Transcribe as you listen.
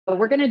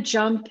We're going to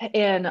jump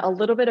in a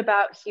little bit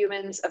about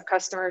humans of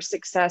customer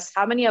success.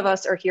 How many of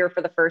us are here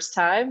for the first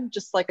time?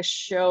 Just like a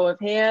show of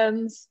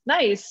hands.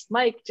 Nice.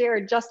 Mike,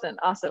 Jared, Justin.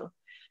 Awesome.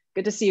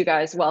 Good to see you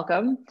guys.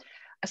 Welcome.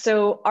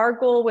 So our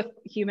goal with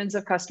humans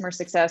of customer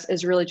success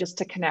is really just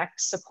to connect,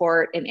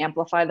 support, and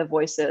amplify the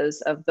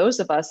voices of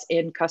those of us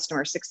in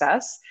customer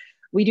success.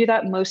 We do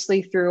that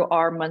mostly through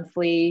our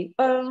monthly,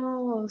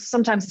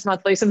 sometimes it's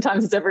monthly,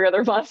 sometimes it's every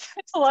other month.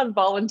 It's a lot of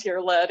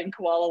volunteer-led and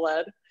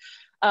Quala-led.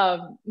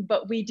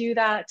 But we do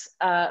that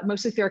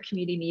mostly through our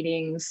community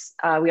meetings.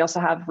 We also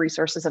have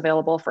resources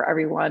available for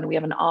everyone. We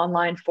have an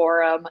online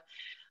forum.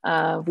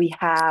 We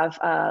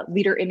have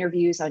leader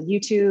interviews on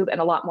YouTube and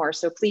a lot more.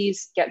 So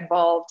please get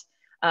involved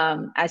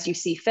as you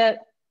see fit.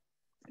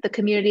 The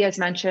community, as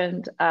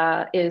mentioned,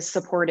 is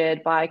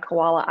supported by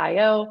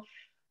Koala.io.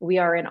 We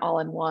are an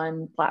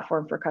all-in-one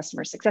platform for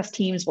customer success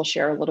teams. We'll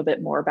share a little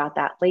bit more about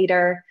that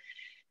later.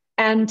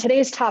 And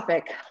today's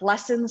topic,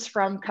 lessons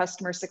from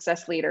customer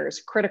success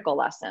leaders, critical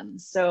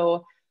lessons.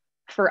 So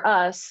for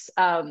us,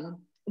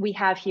 we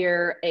have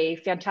here a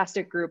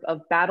fantastic group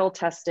of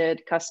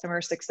battle-tested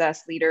customer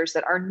success leaders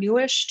that are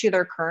newish to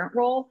their current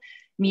role,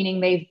 meaning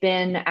they've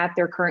been at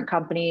their current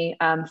company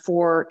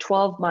for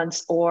 12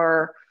 months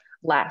or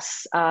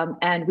less.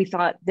 And we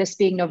thought, this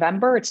being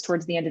November, it's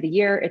towards the end of the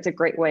year, it's a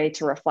great way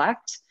to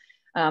reflect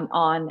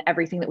on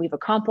everything that we've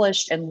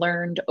accomplished and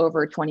learned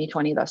over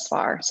 2020 thus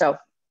far. So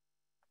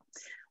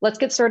let's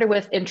get started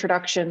with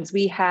introductions.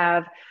 We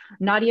have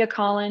Nadya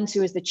Collins,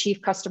 who is the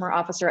Chief Customer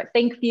Officer at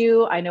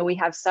ThankView. I know we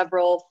have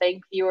several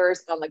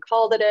ThankViewers on the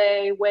call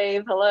today.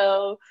 Wave,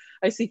 hello.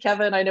 I see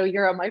Kevin, I know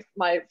you're on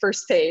my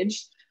first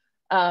page.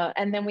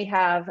 And then we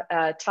have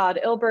Todd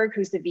Ilberg,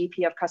 who's the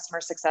VP of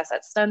Customer Success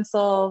at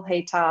Stensul.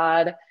 Hey,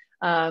 Todd.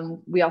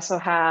 We also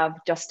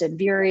have Justin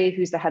Veri,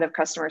 who's the Head of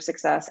Customer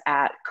Success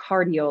at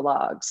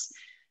Cardiologs.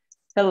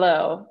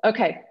 Hello.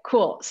 Okay,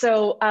 cool.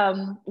 So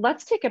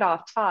let's kick it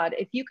off. Todd,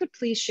 if you could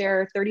please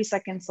share 30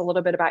 seconds, a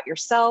little bit about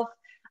yourself,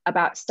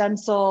 about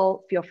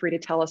Stensul. Feel free to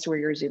tell us where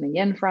you're zooming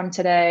in from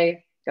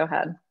today. Go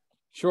ahead.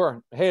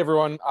 Sure. Hey,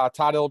 everyone.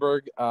 Todd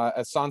Ilberg,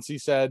 as Sansi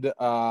said,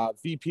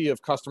 VP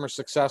of Customer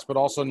Success, but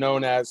also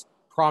known as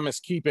Promise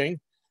Keeping.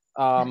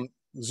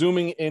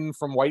 Zooming in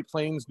from White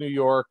Plains, New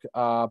York.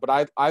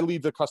 But I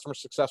lead the customer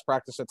success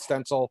practice at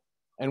Stensul,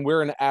 and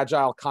we're an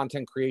agile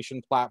content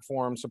creation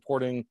platform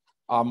supporting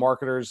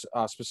marketers,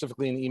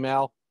 specifically in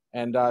email.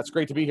 And it's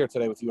great to be here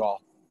today with you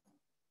all.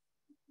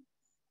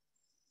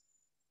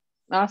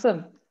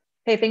 Awesome.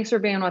 Hey, thanks for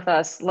being with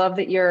us. Love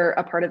that you're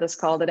a part of this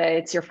call today.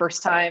 It's your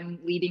first time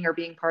leading or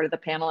being part of the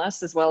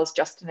panelists, as well as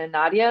Justin and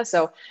Nadya.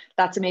 So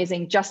that's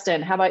amazing.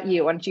 Justin, how about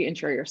you? Why don't you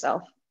intro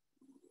yourself?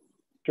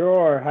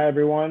 Sure. Hi,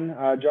 everyone.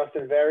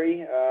 Justin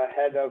Veri,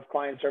 Head of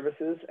Client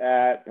Services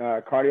at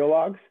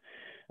Cardiologs.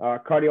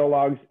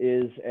 Cardiologs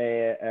is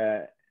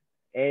a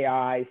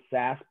AI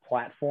SaaS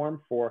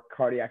platform for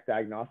cardiac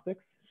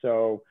diagnostics.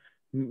 So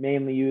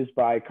mainly used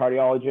by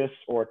cardiologists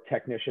or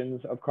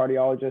technicians of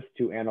cardiologists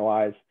to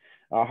analyze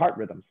heart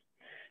rhythms.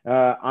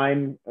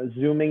 I'm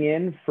zooming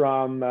in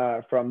from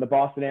the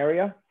Boston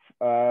area.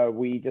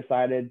 We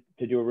decided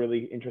to do a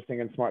really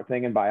interesting and smart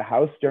thing and buy a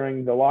house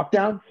during the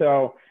lockdown.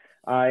 So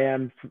I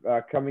am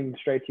coming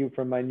straight to you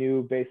from my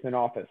new basement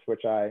office,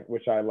 which I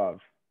love.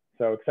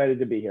 So excited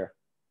to be here.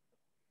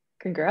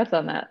 Congrats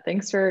on that.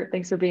 Thanks for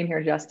being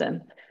here,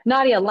 Justin.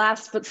 Nadya,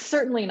 last but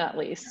certainly not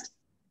least.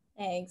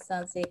 Thanks,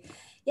 Sansi.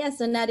 Yeah,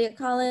 so Nadya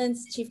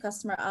Collins, Chief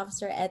Customer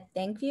Officer at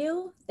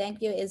ThankView.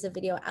 ThankView is a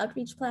video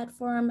outreach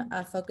platform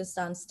focused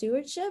on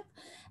stewardship,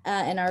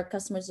 and our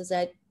customers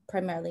reside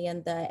primarily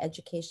in the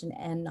education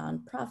and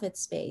nonprofit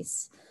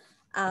space.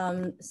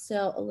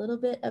 So a little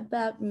bit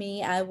about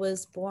me. I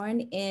was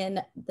born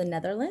in the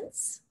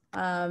Netherlands,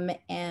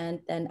 and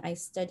then I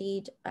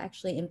studied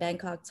actually in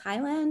Bangkok,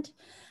 Thailand.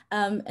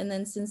 And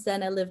then since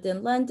then I lived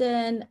in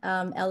London,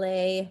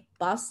 LA,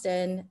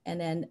 Boston, and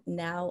then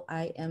now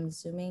I am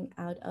zooming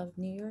out of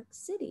New York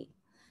City.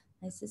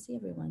 Nice to see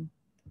everyone.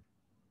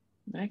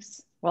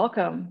 Nice,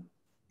 welcome.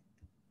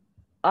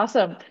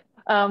 Awesome.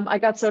 I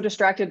got so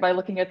distracted by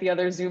looking at the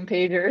other Zoom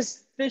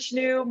pagers.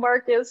 Vishnu,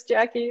 Marcus,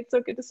 Jackie, it's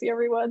so good to see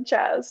everyone,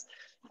 Chaz.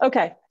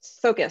 Okay,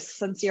 focus,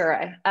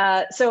 Sonciary.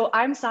 So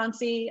I'm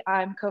Sansi,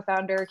 I'm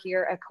co-founder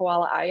here at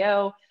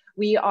Koala.io.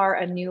 We are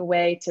a new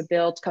way to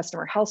build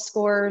customer health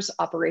scores,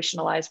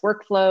 operationalize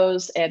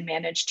workflows, and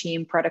manage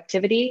team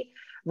productivity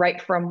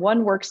right from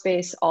one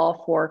workspace,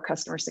 all for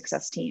customer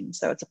success teams.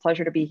 So it's a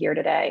pleasure to be here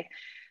today.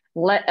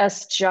 Let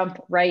us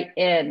jump right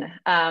in.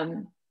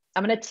 I'm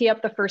going to tee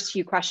up the first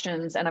few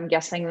questions, and I'm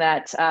guessing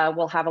that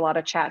we'll have a lot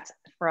of chats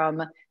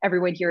from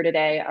everyone here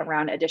today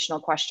around additional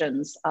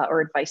questions or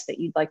advice that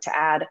you'd like to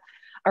add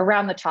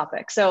around the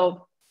topic.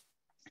 So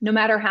no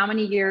matter how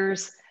many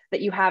years that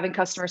you have in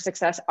customer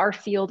success, our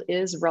field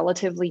is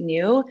relatively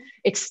new.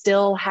 It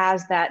still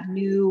has that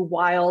new,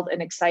 wild,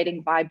 and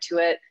exciting vibe to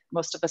it.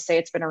 most of us say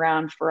it's been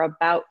around for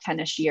about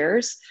 10-ish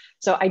years.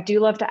 So I do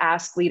love to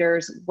ask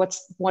leaders,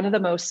 what's one of the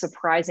most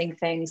surprising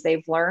things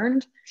they've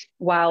learned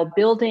while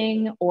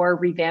building or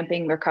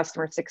revamping their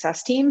customer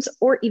success teams,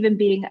 or even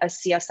being a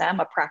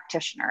CSM, a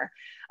practitioner.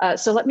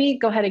 So let me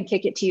go ahead and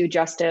kick it to you,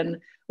 Justin.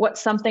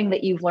 What's something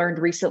that you've learned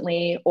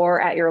recently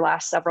or at your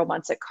last several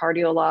months at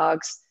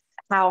Cardiologs?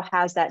 How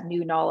has that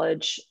new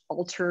knowledge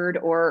altered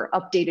or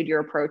updated your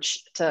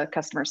approach to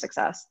customer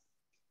success?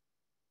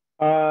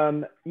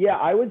 Yeah,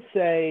 I would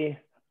say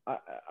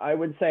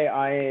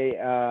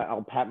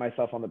I'll pat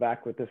myself on the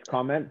back with this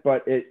comment,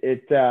 but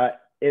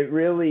it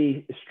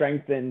really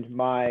strengthened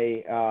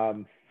my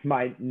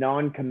my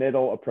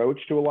non-committal approach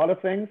to a lot of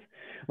things.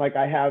 Like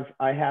I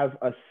have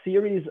a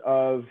series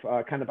of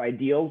kind of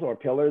ideals or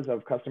pillars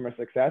of customer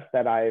success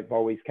that I've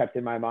always kept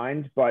in my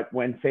mind, but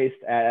when faced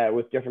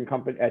with different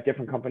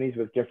companies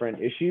with different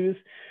issues,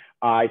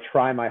 I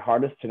try my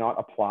hardest to not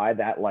apply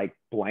that like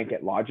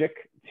blanket logic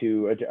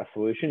to a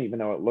solution, even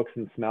though it looks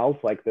and smells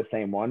like the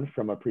same one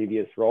from a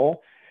previous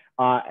role.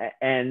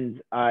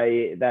 And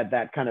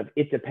that kind of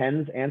 "it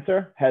depends"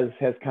 answer has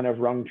kind of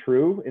rung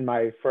true in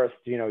my first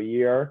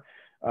year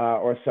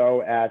or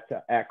so at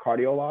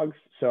Cardiologs.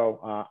 So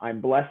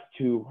I'm blessed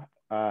to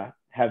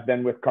have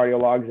been with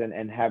Cardiologs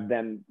and have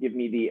them give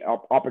me the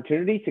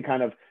opportunity to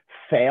kind of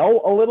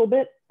fail a little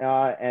bit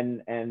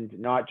and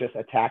not just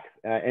attack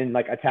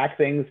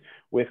things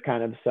with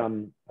kind of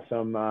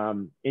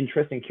some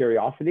interest and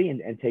curiosity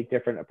and take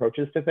different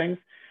approaches to things.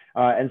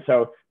 And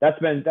so that's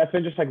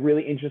been just like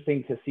really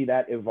interesting to see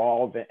that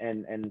evolve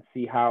and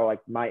see how like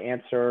my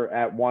answer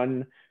at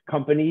one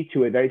company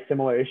to a very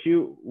similar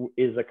issue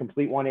is a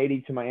complete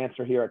 180 to my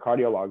answer here at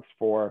Cardiologs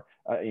for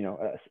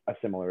a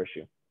similar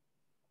issue.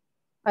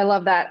 I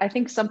love that. I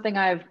think something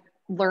I've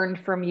learned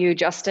from you,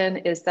 Justin,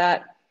 is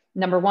that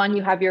number one,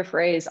 you have your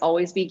phrase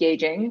 "always be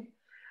gauging,"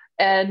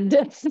 and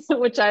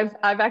which I've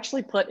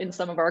actually put in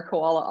some of our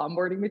Quala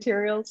onboarding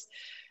materials.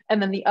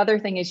 And then the other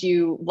thing is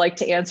you like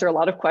to answer a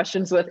lot of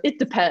questions with "it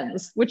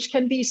depends," which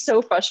can be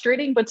so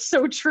frustrating, but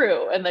so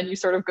true. And then you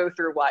sort of go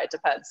through why it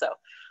depends. So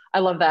I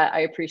love that.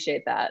 I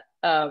appreciate that.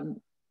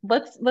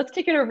 Let's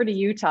kick it over to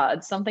you,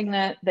 Todd. Something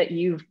that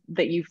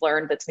you've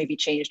learned that's maybe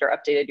changed or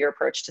updated your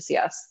approach to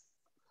CS.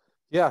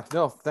 Yeah,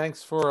 no,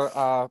 thanks for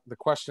the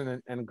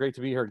question and great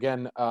to be here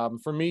again.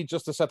 For me,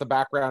 just to set the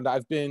background,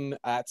 I've been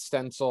at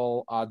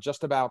Stensul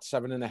just about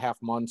 7.5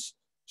 months,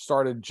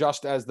 started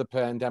just as the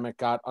pandemic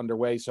got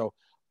underway. So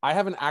I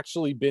haven't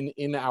actually been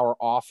in our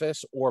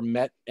office or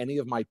met any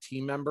of my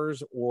team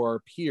members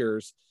or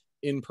peers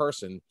in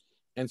person.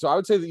 And so I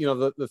would say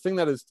that, the thing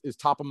that is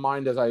top of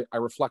mind as I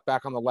reflect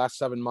back on the last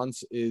 7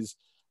 months is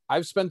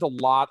I've spent a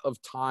lot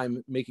of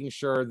time making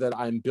sure that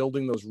I'm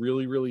building those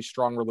really, really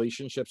strong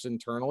relationships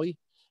internally,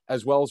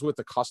 as well as with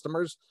the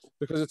customers,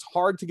 because it's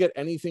hard to get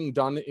anything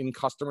done in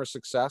customer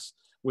success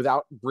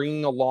without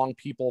bringing along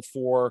people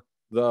for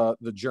the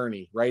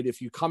journey, right? If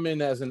you come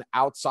in as an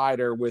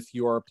outsider with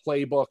your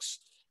playbooks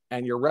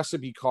and your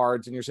recipe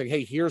cards and you're saying,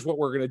 hey, here's what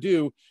we're going to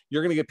do,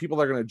 you're going to get people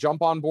that are going to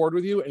jump on board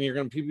with you, and you're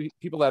going to be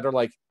people that are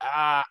like,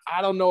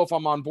 I don't know if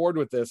I'm on board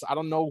with this. I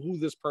don't know who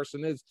this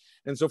person is.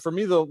 And so for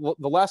me, the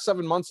last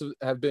 7 months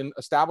have been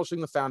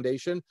establishing the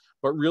foundation,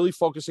 but really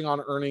focusing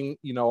on earning,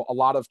 a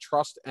lot of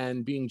trust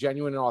and being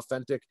genuine and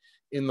authentic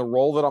in the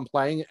role that I'm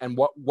playing and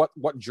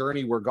what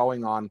journey we're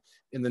going on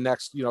in the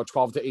next,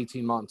 12 to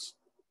 18 months.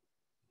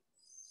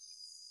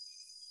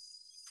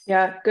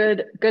 Yeah,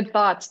 good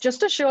thoughts.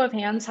 Just a show of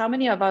hands, how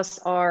many of us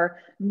are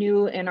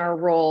new in our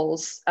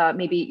roles?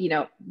 Maybe,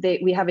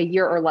 we have a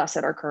year or less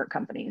at our current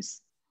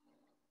companies.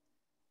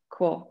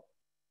 Cool.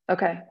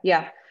 Okay.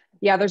 Yeah.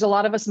 There's a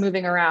lot of us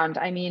moving around.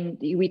 I mean,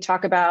 we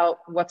talk about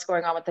what's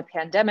going on with the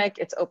pandemic.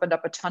 It's opened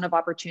up a ton of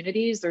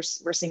opportunities.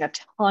 We're seeing a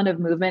ton of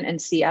movement in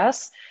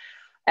CS,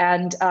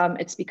 and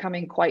it's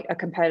becoming quite a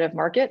competitive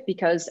market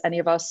because any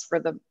of us, for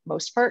the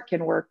most part,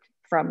 can work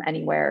from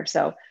anywhere.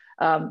 So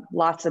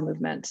lots of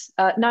movement.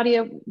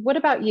 Nadya, what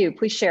about you?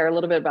 Please share a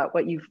little bit about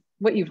what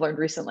you've learned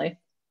recently.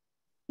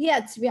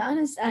 Yeah, to be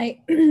honest,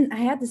 I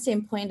had the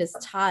same point as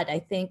Todd. I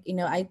think,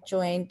 I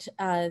joined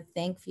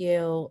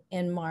ThankView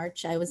in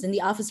March. I was in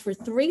the office for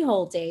 3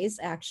 whole days,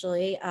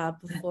 actually,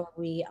 before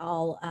we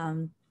all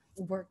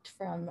worked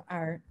from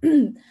our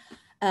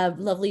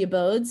lovely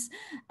abodes.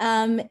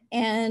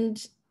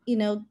 And,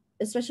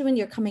 especially when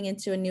you're coming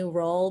into a new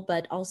role,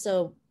 but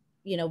also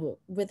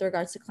with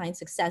regards to client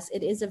success,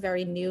 it is a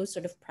very new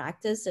sort of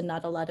practice, and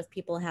not a lot of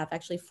people have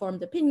actually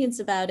formed opinions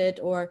about it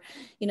or,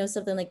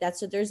 something like that.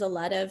 So there's a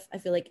lot of, I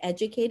feel like,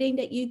 educating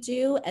that you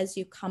do as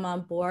you come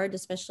on board,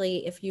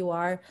 especially if you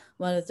are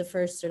one of the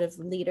first sort of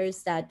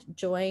leaders that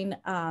join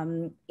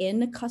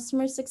in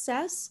customer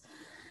success.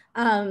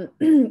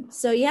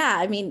 So yeah,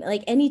 I mean,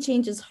 like any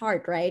change is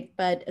hard, right?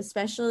 But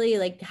especially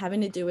like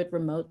having to do it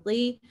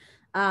remotely,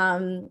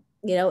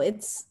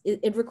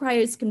 it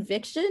requires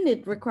conviction,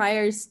 it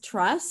requires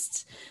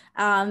trust,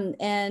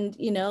 and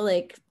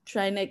like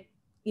trying to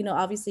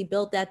obviously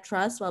build that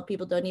trust while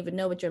people don't even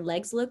know what your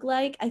legs look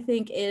like, I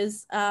think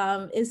is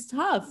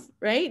tough,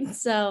 right?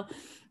 So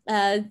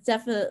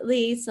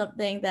Definitely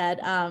something that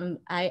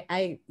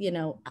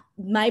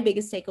my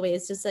biggest takeaway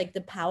is just like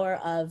the power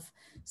of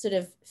sort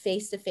of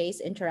face-to-face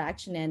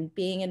interaction and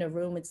being in a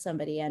room with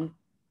somebody, and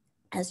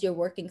as you're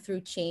working through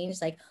change,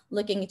 like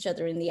looking each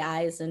other in the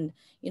eyes and,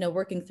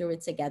 working through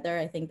it together.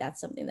 I think that's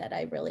something that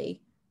I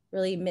really,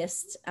 really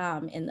missed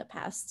in the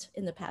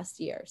past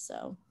year.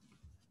 So.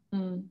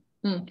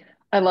 Mm-hmm.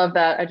 I love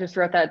that. I just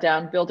wrote that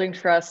down. Building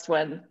trust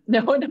when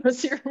no one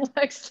knows your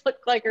legs look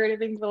like or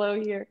anything below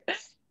here.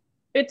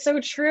 It's so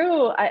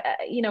true.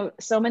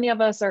 So many of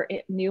us are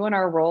new in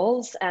our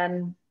roles,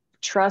 and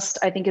trust,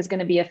 I think, is going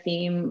to be a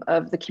theme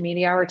of the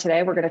community hour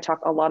today. We're going to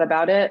talk a lot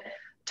about it.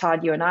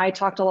 Todd, you and I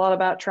talked a lot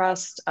about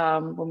trust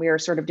when we were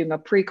sort of doing a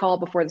pre-call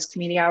before this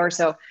community hour.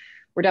 So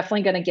we're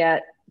definitely going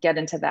to get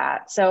into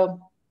that.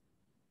 So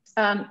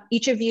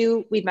each of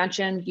you, we've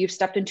mentioned, you've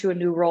stepped into a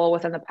new role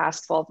within the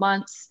past 12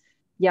 months.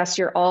 Yes,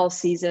 you're all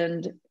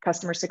seasoned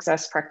customer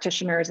success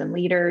practitioners and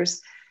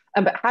leaders.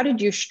 But how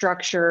did you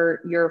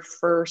structure your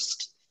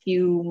first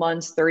few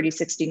months, 30,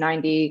 60,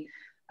 90,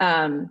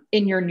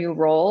 in your new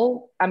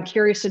role? I'm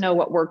curious to know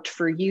what worked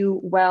for you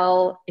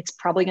well. It's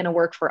probably going to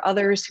work for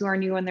others who are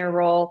new in their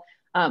role.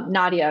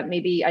 Nadya,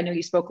 maybe, I know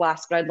you spoke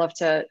last, but I'd love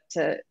to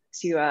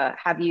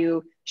have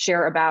you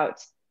share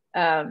about,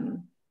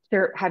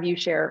 have you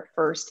share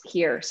first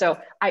here. So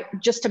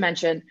just to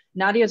mention,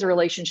 Nadya's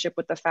relationship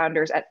with the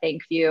founders at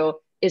ThankView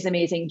is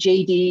amazing.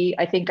 JD,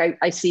 I think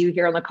I see you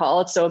here on the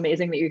call. It's so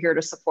amazing that you're here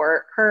to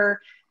support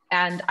her.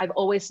 And I've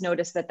always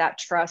noticed that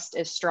trust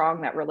is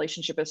strong, that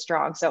relationship is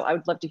strong. So I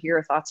would love to hear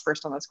your thoughts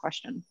first on this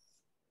question.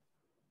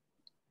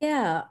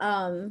 Yeah.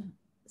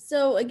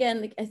 So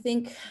again, I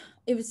think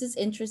it was just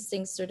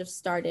interesting sort of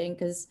starting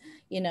because,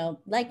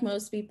 like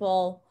most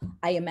people,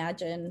 I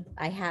imagine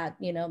I had,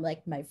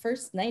 like my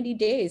first 90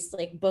 days,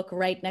 like book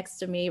right next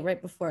to me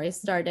right before I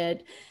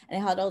started.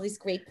 And I had all these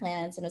great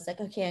plans and I was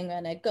like, okay, I'm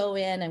going to go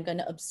in, I'm going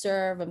to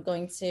observe, I'm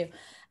going to,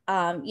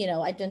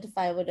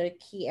 identify what are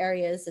key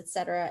areas, et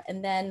cetera.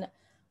 And then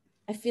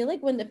I feel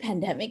like when the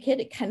pandemic hit,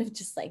 it kind of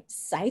just like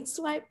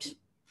sideswiped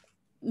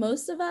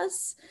most of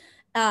us.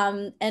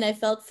 And I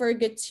felt for a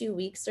good 2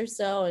 weeks or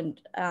so. And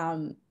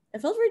I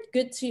felt for a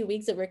good 2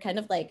 weeks that we're kind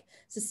of like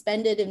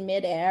suspended in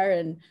midair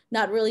and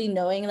not really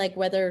knowing like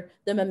whether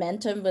the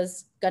momentum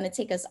was going to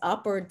take us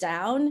up or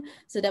down.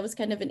 So that was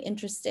kind of an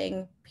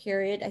interesting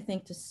period, I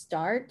think, to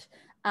start.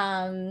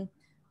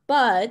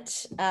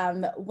 But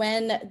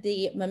when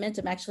the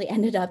momentum actually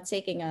ended up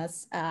taking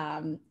us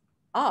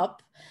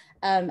up,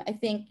 I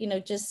think,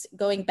 just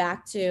going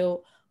back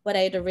to what I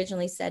had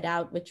originally set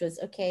out, which was,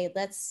 okay,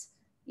 let's,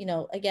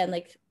 again,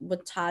 like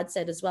what Todd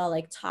said as well,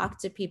 like talk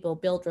to people,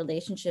 build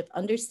relationship,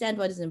 understand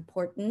what is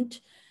important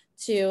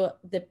to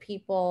the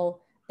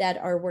people that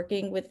are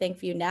working with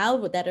ThankView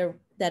now, that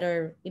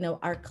are,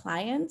 our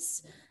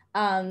clients.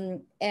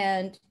 And,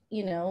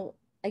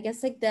 I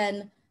guess like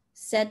then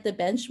set the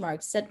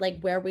benchmark, set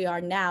like where we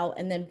are now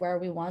and then where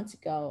we want to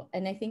go.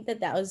 And I think that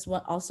was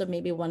also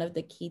maybe one of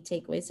the key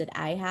takeaways that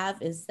I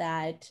have is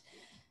that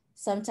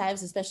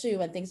sometimes, especially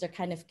when things are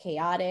kind of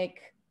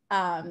chaotic,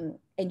 and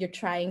you're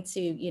trying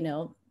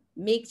to,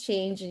 make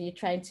change and you're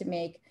trying to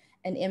make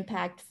an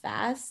impact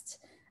fast,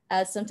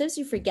 sometimes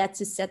you forget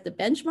to set the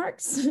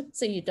benchmarks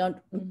so you don't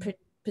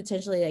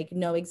potentially like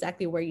know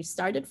exactly where you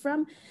started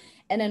from.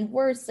 And then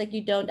worse, like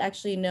you don't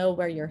actually know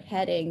where you're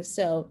heading.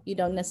 So you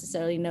don't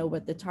necessarily know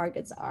what the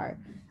targets are.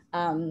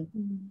 I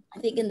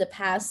think in the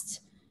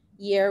past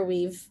year,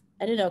 we've,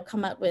 I don't know,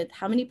 come up with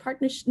how many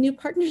new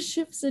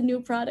partnerships and new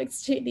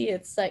products, JD?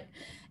 It's like,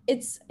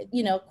 it's,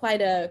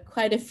 quite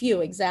a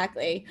few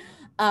exactly.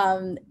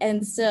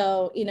 And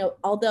so,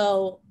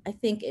 although I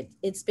think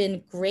it's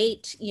been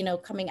great,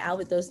 coming out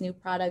with those new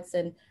products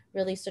and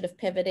really sort of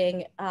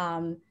pivoting,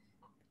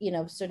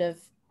 sort of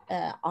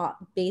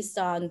based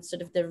on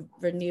sort of the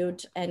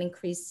renewed and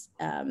increased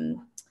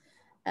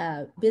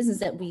business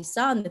that we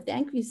saw on the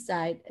ThankView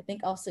side, I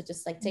think also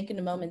just like taking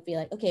a moment, be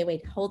like, okay,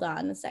 wait, hold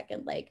on a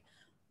second. Like,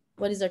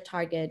 what is our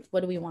target?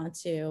 What do we want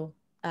to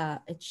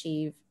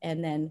achieve?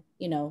 And then,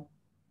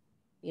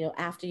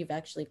 after you've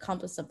actually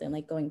accomplished something,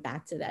 like going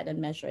back to that and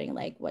measuring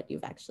like what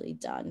you've actually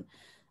done.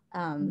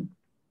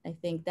 I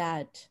think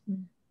that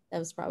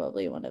was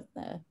probably one of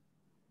the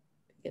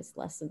biggest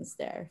lessons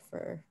there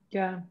for.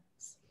 Yeah.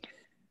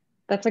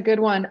 That's a good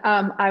one.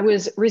 I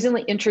was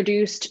recently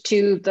introduced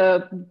to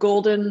the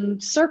golden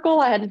circle.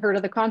 I hadn't heard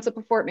of the concept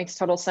before. It makes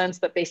total sense,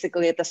 but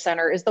basically at the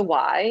center is the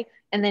why.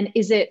 And then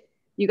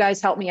you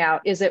guys help me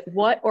out. Is it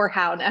what or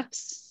how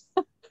next?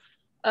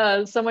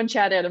 Someone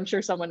chat in, I'm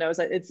sure someone knows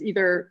it.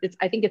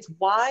 I think it's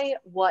why,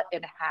 what,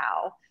 and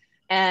how.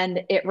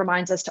 And it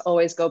reminds us to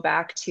always go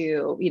back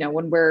to,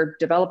 when we're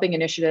developing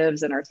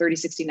initiatives and our 30,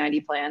 60,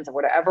 90 plans and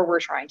whatever we're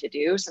trying to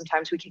do,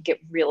 sometimes we can get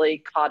really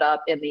caught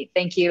up in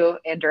thank you,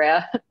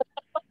 Andrea.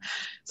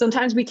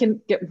 Sometimes we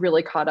can get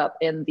really caught up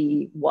in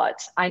the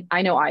what.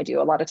 I know I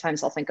do. A lot of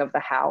times I'll think of the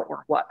how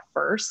or what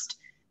first,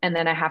 and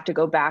then I have to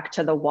go back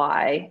to the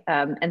why.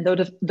 And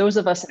those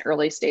of us in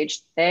early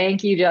stage,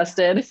 thank you,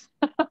 Justin.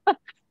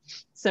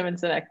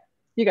 Simmons,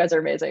 you guys are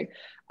amazing.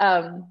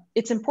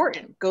 it's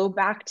important. Go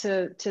back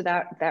to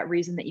that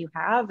reason that you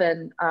have.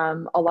 And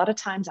a lot of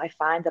times I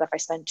find that if I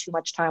spend too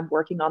much time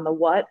working on the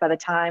what, by the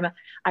time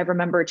I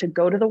remember to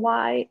go to the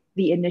why,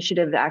 the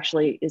initiative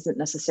actually isn't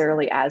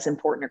necessarily as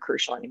important or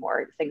crucial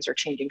anymore. Things are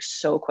changing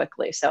so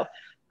quickly. So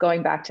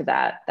going back to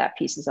that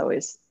piece is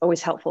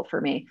always helpful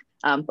for me.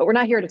 But we're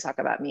not here to talk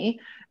about me.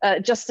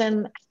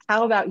 Justin,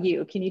 how about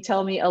you? Can you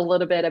tell me a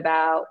little bit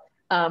about,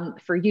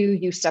 for you,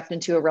 you stepped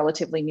into a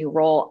relatively new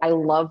role. I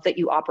love that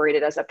you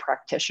operated as a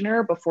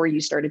practitioner before you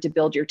started to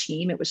build your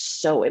team. It was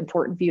so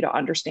important for you to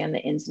understand the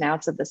ins and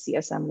outs of the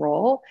CSM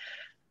role.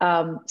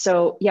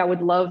 So yeah,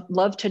 would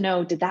love to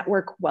know, did that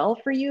work well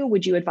for you?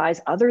 Would you advise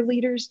other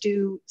leaders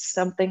do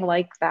something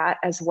like that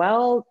as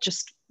well?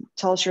 Just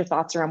tell us your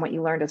thoughts around what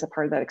you learned as a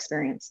part of that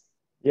experience.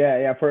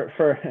 Yeah.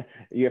 For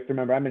you have to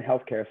remember, I'm in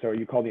healthcare, so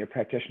you called me a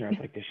practitioner. I was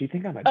like, does she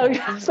think I'm a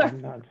doctor? Oh,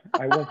 sorry.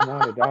 I was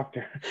not a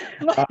doctor.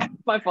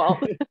 My fault.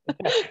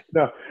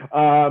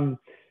 No.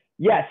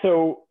 Yeah.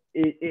 So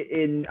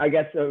in I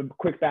guess a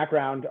quick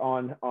background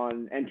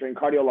on entering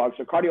Cardiologs.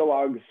 So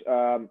Cardiologs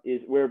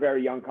we're a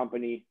very young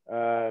company.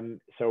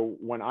 So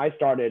when I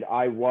started,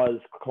 I was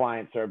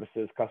client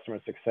services, customer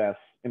success,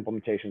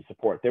 implementation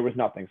support. There was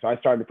nothing. So I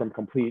started from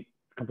complete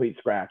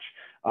scratch.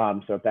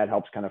 So if that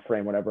helps kind of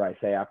frame whatever I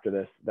say after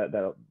this,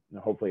 that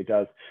hopefully it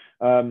does.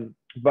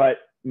 But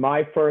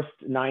my first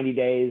 90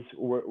 days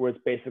was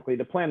basically,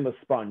 the plan was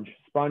sponge.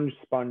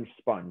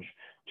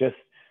 Just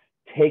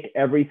take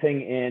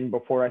everything in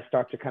before I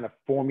start to kind of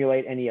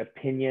formulate any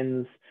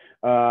opinions,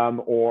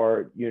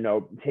 or,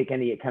 take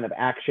any kind of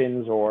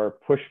actions or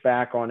push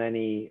back on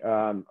any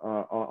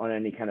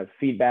kind of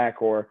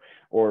feedback or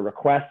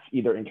requests,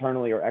 either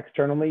internally or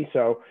externally.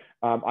 So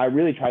I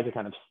really tried to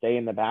kind of stay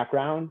in the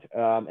background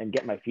and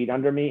get my feet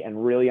under me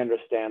and really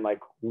understand, like,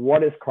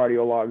 what is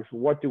Cardiologs?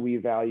 What do we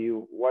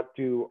value? What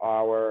do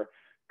our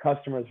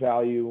customers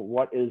value?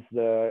 What is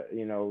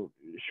the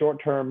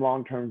short-term,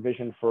 long-term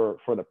vision for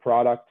the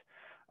product?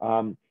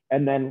 And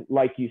then,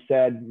 like you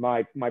said,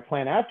 my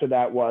plan after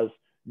that was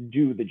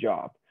do the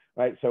job,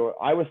 right? So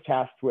I was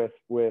tasked with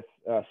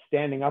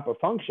standing up a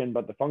function,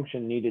 but the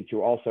function needed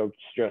to also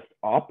just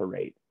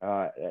operate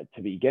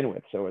to begin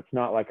with. So it's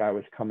not like I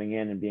was coming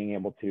in and being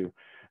able to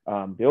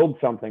build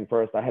something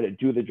first. I had to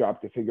do the job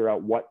to figure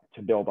out what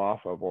to build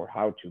off of or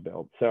how to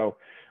build. So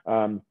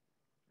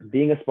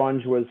being a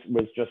sponge was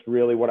just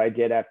really what I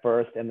did at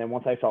first. And then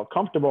once I felt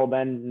comfortable,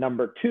 then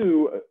number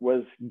two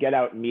was get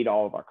out and meet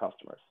all of our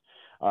customers.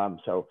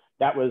 So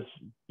that was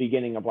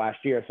beginning of last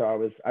year. So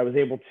I was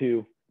able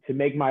to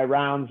make my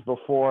rounds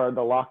before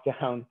the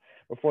lockdown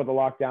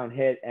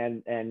hit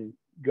and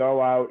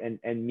go out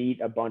and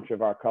meet a bunch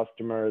of our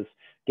customers,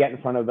 get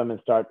in front of them and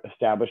start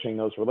establishing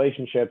those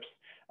relationships.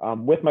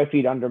 With my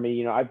feet under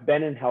me, I've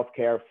been in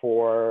healthcare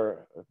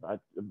for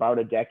about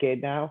a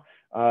decade now,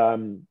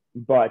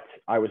 but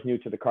I was new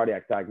to the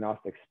cardiac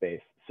diagnostic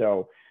space.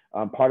 So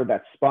part of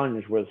that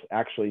sponge was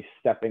actually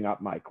stepping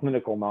up my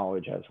clinical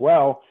knowledge as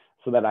well,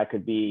 so that I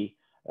could be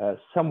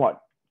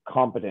somewhat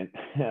competent,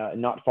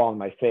 not fall on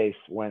my face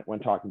when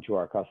talking to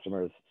our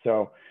customers.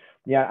 So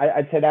yeah,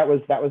 I'd say that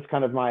was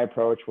kind of my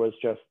approach, was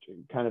just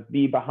kind of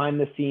be behind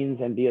the scenes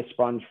and be a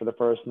sponge for the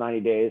first 90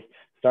 days,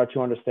 start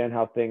to understand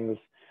how things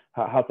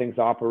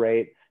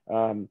operate,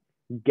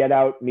 get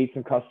out, meet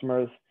some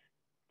customers,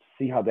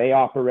 see how they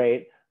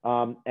operate,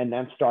 and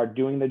then start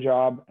doing the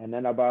job. And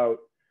then about,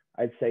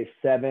 I'd say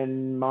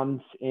 7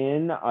 months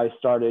in, I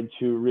started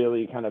to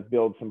really kind of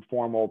build some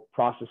formal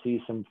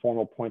processes, some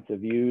formal points of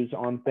views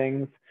on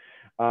things,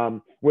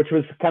 which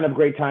was kind of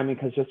great timing,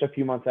 because just a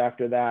few months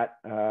after that,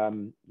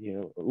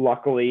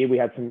 luckily we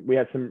had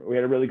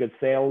a really good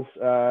sales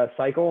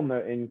cycle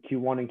in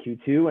Q1 and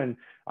Q2, and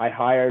I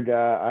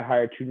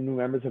hired 2 new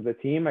members of the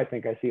team. I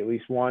think I see at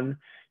least one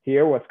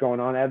here. What's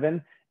going on,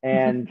 Evan?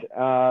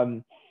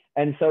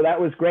 And so that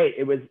was great.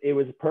 It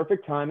was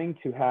perfect timing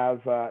to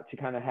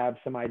kind of have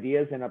some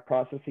ideas and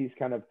processes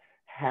kind of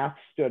half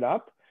stood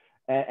up,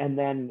 and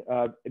then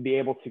be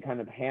able to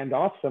kind of hand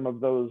off some of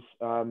those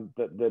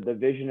the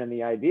vision and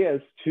the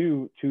ideas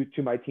to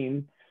my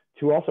team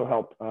to also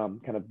help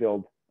kind of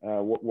build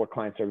what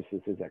client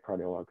services is at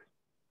Cardiologs.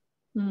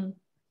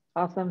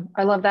 Awesome.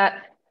 I love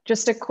that.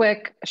 Just a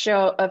quick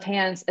show of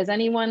hands. Is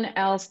anyone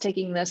else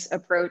taking this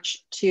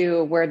approach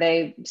to where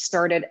they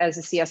started as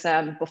a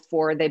CSM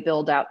before they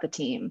build out the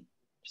team?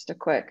 Just a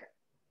quick.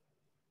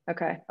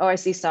 Okay. Oh, I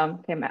see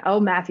some. Okay. Oh,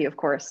 Matthew, of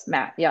course.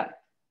 Matt. Yeah.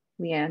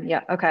 Leanne.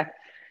 Yeah. Okay.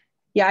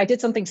 Yeah, I did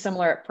something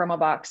similar at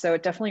Promobox, so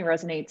it definitely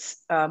resonates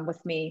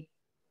with me.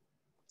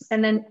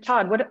 And then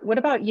Todd, what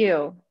about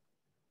you?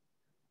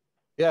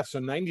 Yeah, so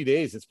 90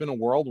 days, it's been a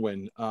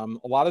whirlwind. A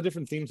lot of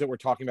different themes that we're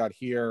talking about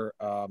here.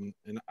 And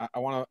I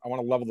want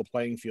to level the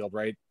playing field,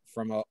 right?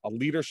 From a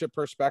leadership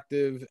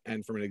perspective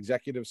and from an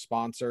executive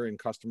sponsor and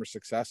customer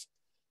success,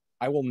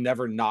 I will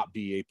never not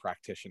be a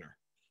practitioner.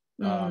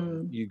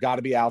 You got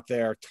to be out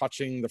there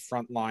touching the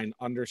front line,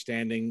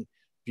 understanding,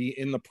 be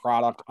in the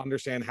product,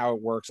 understand how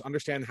it works,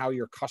 understand how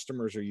your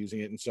customers are using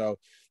it. And so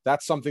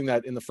that's something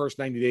that in the first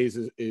 90 days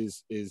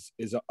is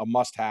a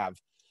must have.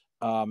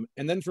 And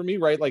then for me,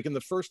 right, like in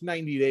the first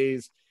 90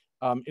 days,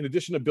 in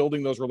addition to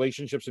building those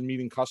relationships and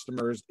meeting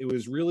customers, it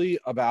was really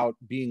about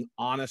being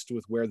honest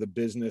with where the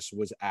business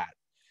was at.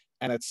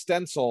 And at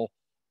Stensul,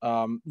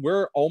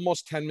 we're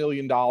almost $10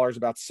 million,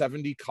 about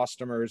 70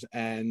 customers.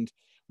 And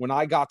when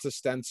I got to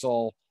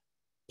Stensul,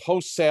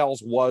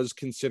 post-sales was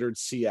considered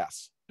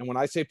CS. And when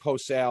I say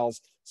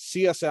post-sales,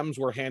 CSMs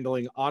were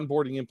handling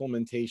onboarding,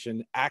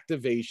 implementation,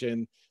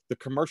 activation, the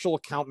commercial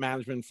account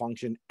management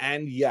function,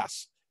 and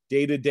yes,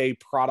 day-to-day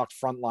product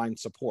frontline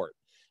support.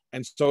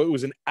 And so it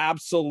was an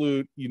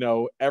absolute, you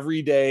know,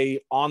 every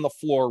day on the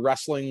floor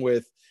wrestling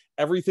with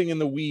everything in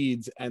the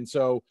weeds. And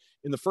so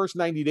in the first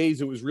 90 days,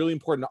 it was really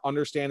important to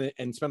understand it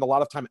and spend a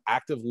lot of time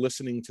active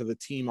listening to the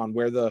team on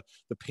where the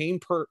pain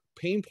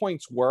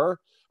points were,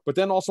 but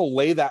then also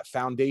lay that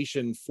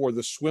foundation for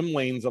the swim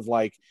lanes of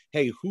like,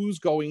 hey, who's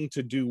going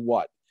to do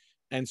what?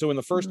 And so in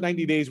the first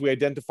 90 days, we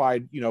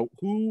identified, you know,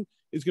 who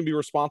is going to be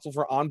responsible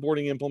for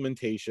onboarding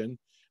implementation,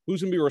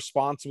 who's going to be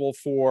responsible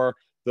for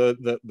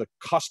the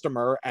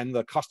customer and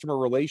the customer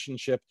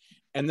relationship.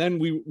 And then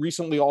we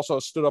recently also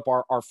stood up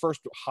our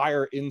first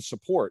hire in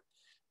support.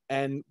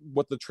 And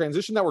what the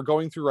transition that we're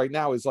going through right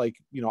now is like,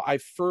 you know, I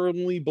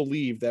firmly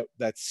believe that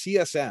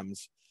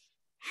CSMs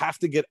have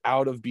to get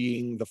out of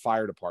being the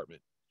fire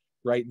department,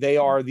 right? They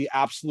are the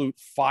absolute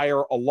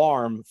fire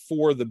alarm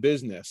for the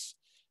business.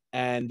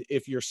 And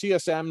if your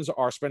CSMs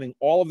are spending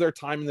all of their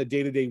time in the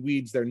day-to-day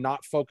weeds, they're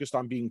not focused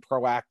on being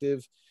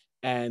proactive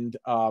and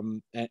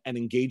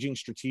engaging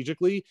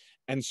strategically.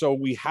 And so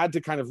we had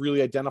to kind of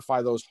really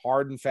identify those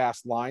hard and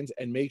fast lines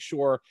and make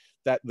sure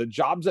that the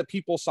jobs that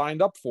people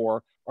signed up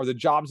for are the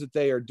jobs that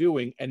they are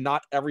doing, and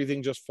not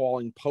everything just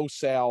falling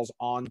post-sales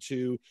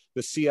onto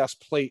the CS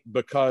plate,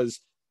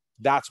 because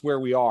that's where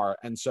we are.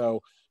 And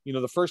so, you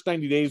know, the first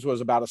 90 days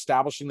was about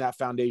establishing that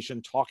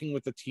foundation, talking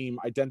with the team,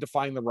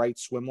 identifying the right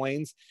swim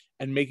lanes,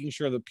 and making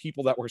sure the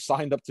people that were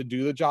signed up to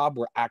do the job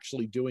were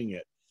actually doing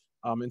it.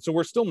 And so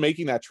we're still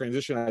making that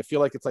transition. I feel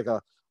like it's like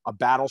a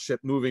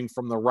battleship moving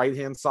from the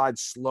right-hand side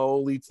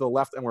slowly to the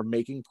left, and we're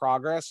making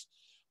progress.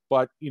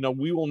 But, you know,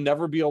 we will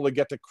never be able to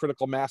get to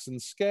critical mass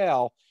and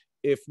scale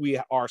if we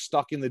are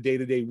stuck in the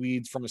day-to-day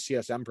weeds from a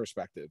CSM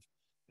perspective.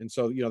 And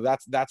so, you know,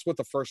 that's what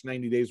the first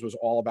 90 days was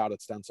all about at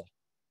Stensul.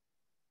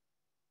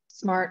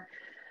 Smart.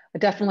 I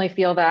definitely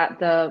feel that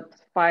the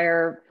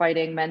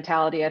firefighting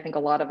mentality. I think a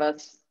lot of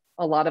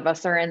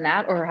us are in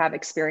that or have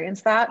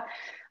experienced that.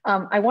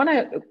 I want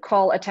to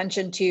call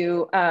attention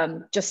to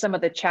just some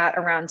of the chat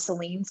around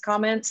Celine's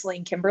comments.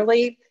 Celine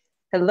Kimberly,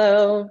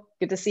 hello,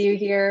 good to see you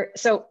here.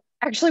 So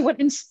actually what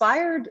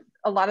inspired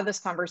a lot of this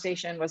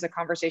conversation was a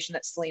conversation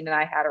that Celine and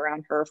I had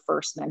around her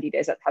first 90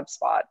 days at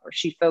HubSpot, where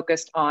she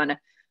focused on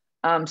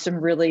some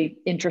really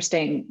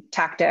interesting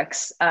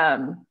tactics.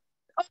 Oh,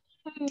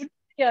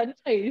 yeah,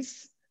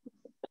 nice.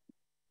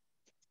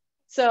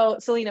 So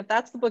Celine, if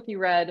that's the book you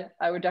read,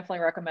 I would definitely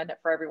recommend it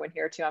for everyone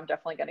here too. I'm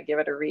definitely going to give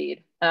it a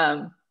read.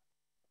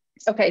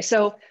 Okay,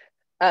 so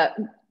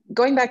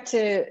going back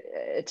to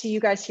you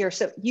guys here.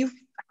 So you've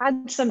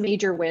had some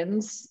major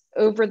wins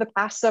over the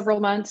past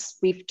several months.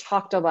 We've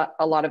talked a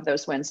lot of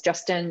those wins.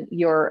 Justin,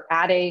 you're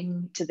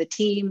adding to the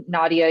team.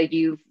 Nadya,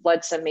 you've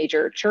led some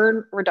major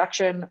churn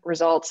reduction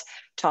results.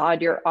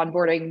 Todd, you're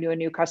onboarding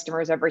new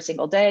customers every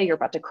single day. You're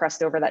about to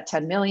crest over that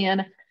 10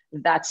 million.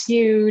 That's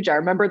huge. I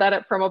remember that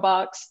at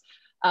Promobox.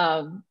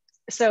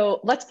 So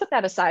let's put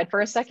that aside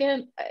for a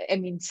second. I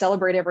mean,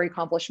 celebrate every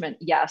accomplishment,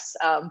 yes,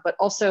 but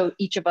also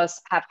each of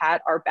us have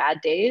had our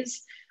bad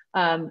days.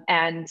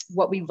 And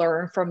what we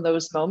learn from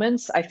those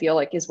moments, I feel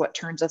like, is what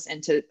turns us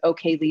into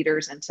okay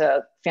leaders,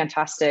 into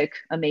fantastic,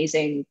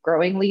 amazing,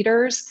 growing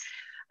leaders.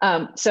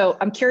 So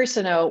I'm curious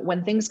to know,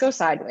 when things go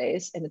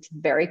sideways, and it's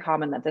very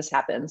common that this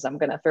happens, I'm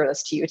going to throw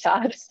this to you,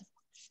 Todd.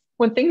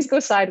 When things go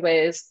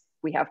sideways,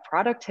 we have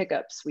product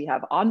hiccups, we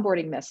have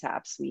onboarding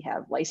mishaps, we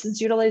have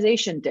license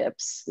utilization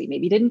dips, we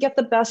maybe didn't get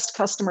the best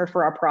customer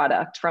for our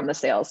product from the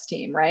sales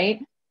team,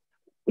 right?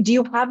 Do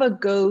you have a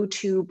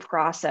go-to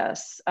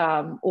process,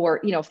 or,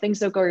 you know, if things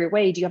don't go your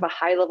way, do you have a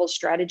high-level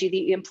strategy that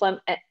you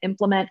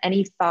implement?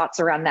 Any thoughts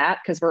around that?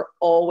 Because we're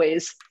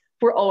always,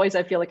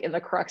 I feel like, in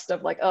the crux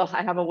of like, oh,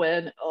 I have a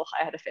win, oh,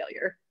 I had a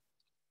failure.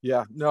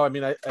 Yeah, no, I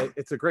mean,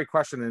 it's a great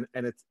question,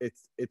 and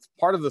it's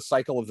part of the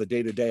cycle of the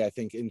day-to-day, I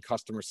think, in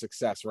customer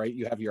success, right?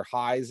 You have your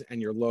highs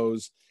and your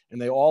lows, and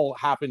they all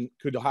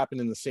could happen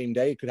in the same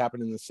day, it could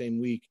happen in the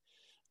same week.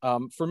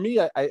 For me,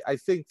 I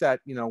think that,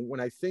 you know, when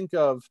I think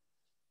of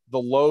the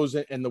lows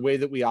and the way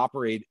that we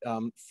operate,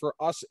 for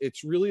us,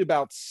 it's really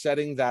about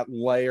setting that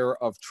layer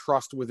of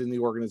trust within the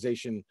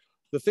organization.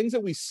 The things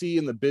that we see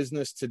in the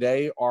business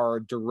today are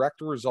a direct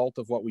result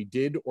of what we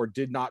did or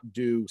did not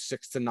do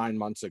 6 to 9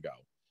 months ago.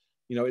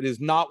 You know, it is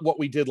not what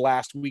we did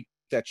last week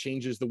that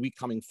changes the week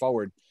coming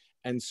forward.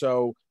 And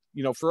so,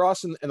 you know, for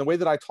us, and the way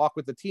that I talk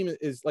with the team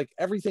is like,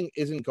 everything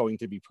isn't going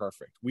to be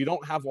perfect. We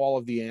don't have all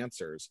of the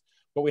answers,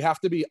 but we have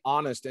to be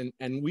honest.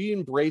 And we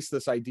embrace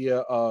this idea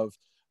of,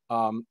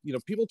 you know,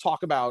 people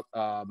talk about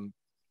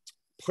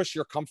push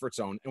your comfort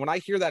zone. And when I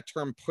hear that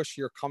term, push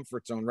your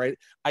comfort zone, right,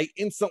 I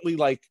instantly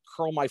like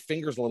curl my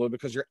fingers a little bit,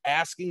 because you're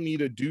asking me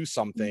to do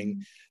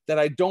something that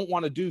I don't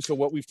want to do. So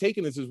what we've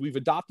taken is we've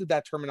adopted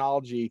that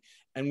terminology,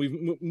 and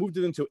we've moved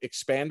it into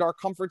expand our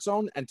comfort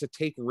zone and to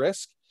take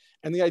risk.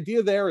 And the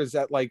idea there is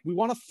that, like, we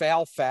want to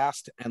fail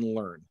fast and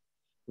learn,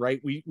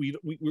 right?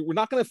 We're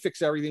not going to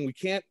fix everything. We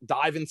can't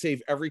dive and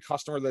save every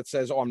customer that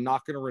says, oh, I'm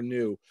not going to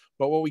renew.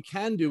 But what we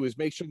can do is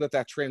make sure that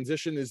that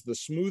transition is the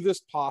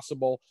smoothest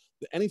possible.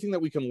 Anything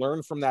that we can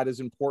learn from that is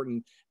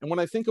important. And when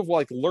I think of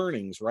like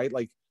learnings, right,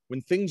 like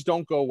when things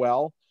don't go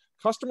well,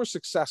 customer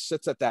success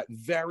sits at that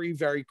very,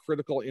 very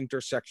critical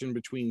intersection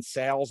between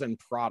sales and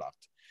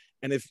product.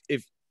 And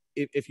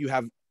if you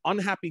have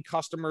unhappy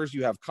customers,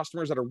 you have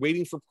customers that are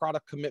waiting for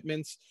product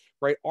commitments,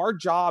 right? Our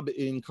job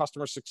in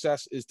customer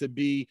success is to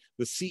be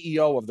the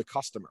CEO of the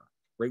customer,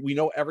 right? We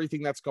know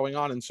everything that's going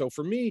on. And so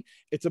for me,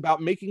 it's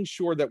about making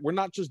sure that we're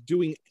not just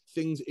doing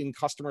things in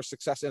customer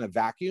success in a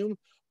vacuum,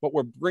 but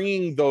we're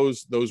bringing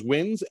those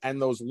wins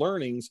and those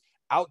learnings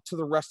out to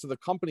the rest of the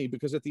company.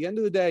 Because at the end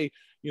of the day,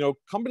 you know,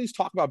 companies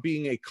talk about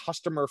being a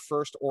customer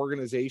first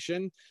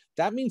organization.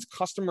 That means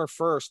customer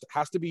first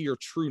has to be your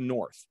true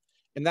north.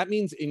 And that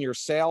means in your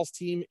sales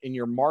team, in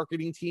your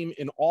marketing team,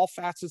 in all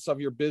facets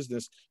of your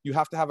business, you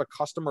have to have a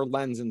customer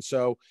lens. And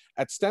so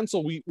at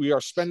Stensul, we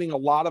are spending a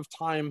lot of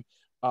time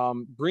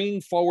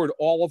bringing forward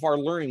all of our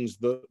learnings,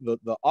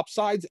 the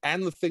upsides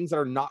and the things that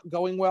are not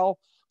going well.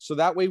 So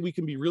that way we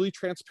can be really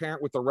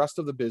transparent with the rest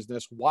of the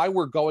business, why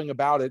we're going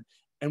about it,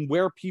 and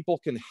where people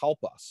can help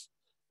us,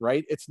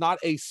 right? It's not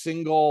a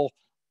single,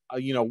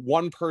 you know,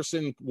 one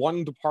person,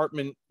 one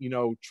department, you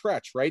know,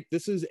 stretch, right?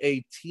 This is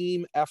a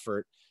team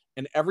effort.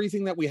 And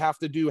everything that we have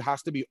to do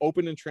has to be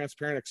open and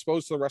transparent,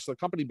 exposed to the rest of the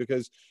company,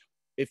 because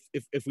if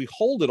we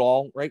hold it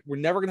all, right, we're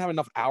never going to have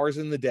enough hours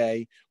in the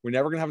day. We're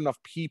never going to have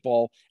enough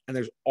people, and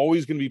there's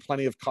always going to be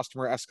plenty of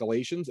customer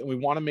escalations. And we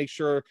want to make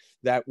sure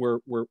that we're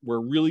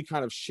really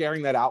kind of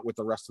sharing that out with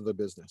the rest of the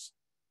business.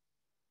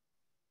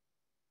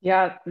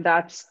 Yeah,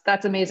 that's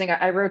amazing.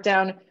 I wrote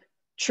down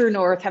true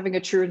north, having a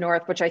true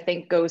north, which I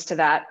think goes to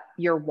that,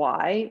 your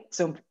why.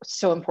 So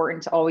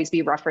important to always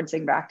be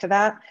referencing back to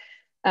that.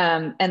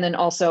 And then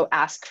also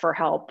ask for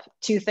help.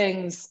 Two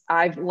things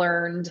I've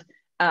learned.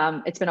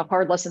 It's been a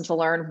hard lesson to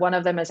learn. One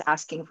of them is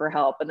asking for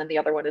help. And then the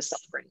other one is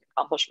celebrating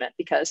accomplishment,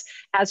 because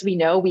as we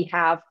know, we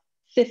have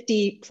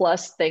 50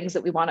 plus things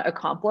that we want to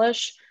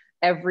accomplish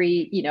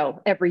every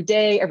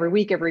day, every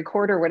week, every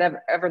quarter,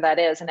 whatever that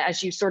is. And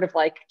as you sort of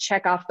like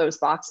check off those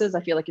boxes,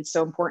 I feel like it's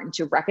so important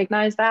to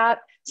recognize that,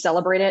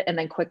 celebrate it, and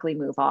then quickly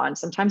move on.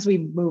 Sometimes we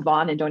move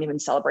on and don't even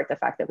celebrate the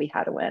fact that we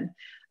had a win.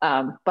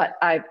 But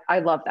I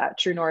love that.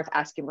 True north,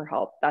 asking for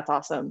help. That's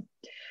awesome.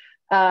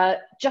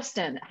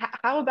 Justin,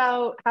 how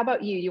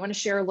about you? You want to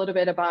share a little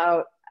bit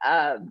about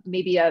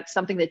maybe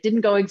something that didn't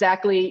go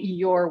exactly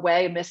your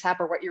way, a mishap,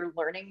 or what you're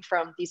learning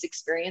from these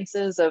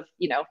experiences of,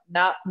 you know,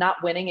 not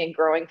winning and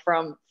growing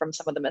from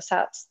some of the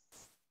mishaps?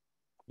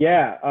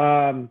 Yeah.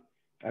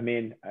 I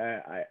mean,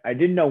 I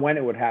didn't know when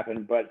it would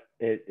happen, but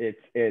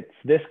it's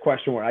this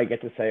question where I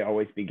get to say,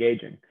 always be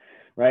gauging,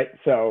 right?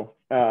 So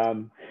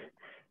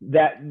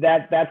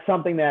that's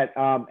something that,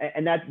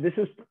 and that this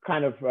is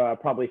kind of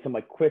probably some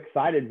like quick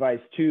side advice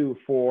too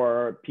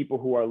for people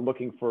who are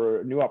looking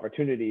for new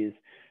opportunities.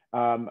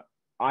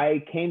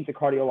 I came to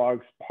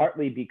Cardiologs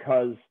partly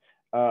because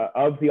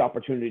of the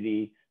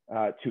opportunity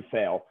to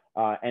fail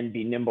and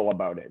be nimble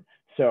about it.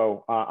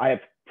 So I have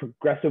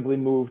progressively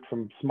moved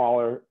from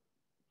smaller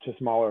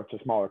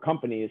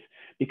companies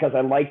because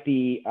I like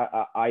the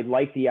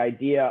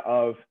idea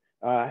of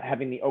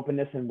having the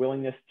openness and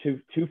willingness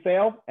to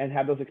fail and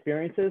have those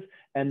experiences,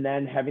 and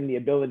then having the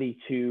ability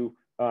to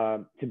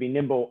be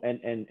nimble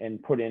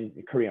and put in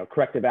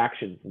corrective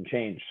actions and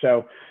change.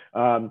 So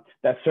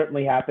that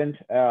certainly happened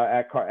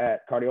at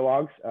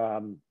Cardiologs.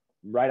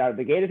 Right out of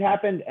the gate, it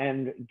happened,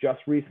 and just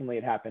recently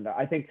it happened.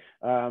 I think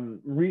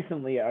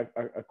recently a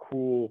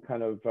cool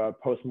kind of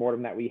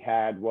post-mortem that we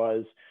had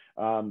was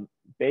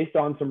based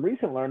on some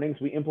recent learnings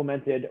we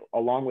implemented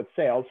along with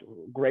sales.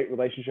 Great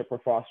relationship we're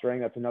fostering.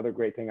 That's another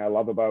great thing I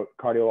love about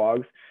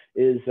Cardiologs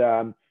is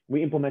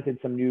we implemented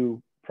some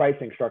new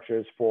pricing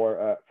structures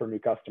for new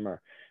customer.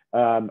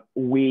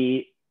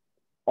 We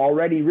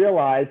already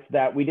realized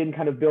that we didn't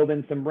kind of build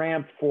in some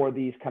ramp for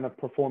these kind of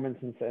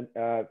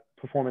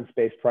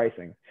performance-based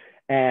pricing.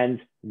 And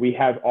we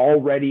have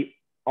already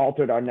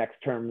altered our next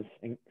terms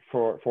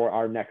for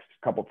our next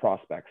couple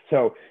prospects.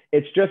 So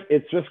it's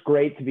just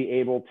great to be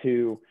able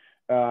to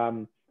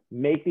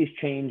make these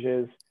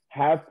changes,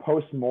 have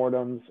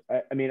postmortems.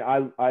 I mean,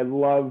 I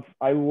love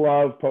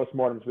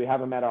postmortems. We have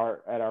them at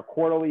our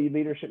quarterly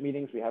leadership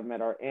meetings. We have them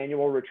at our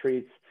annual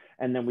retreats.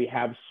 And then we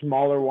have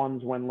smaller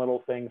ones when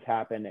little things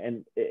happen.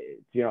 And,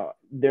 you know,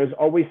 there's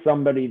always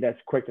somebody that's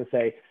quick to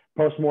say,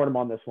 postmortem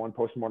on this one,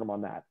 postmortem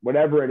on that,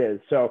 whatever it is.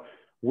 So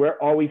we're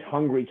always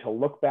hungry to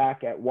look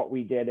back at what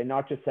we did and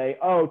not just say,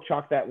 oh,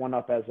 chalk that one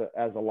up as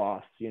a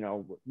loss, you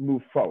know,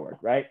 move forward,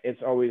 right?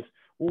 It's always,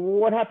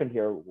 what happened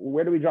here?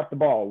 Where do we drop the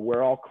ball?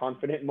 We're all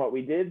confident in what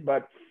we did,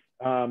 but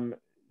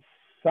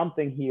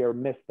something here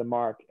missed the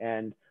mark,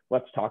 and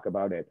let's talk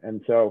about it.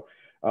 And so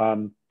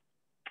that's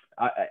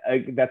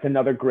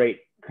another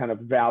great kind of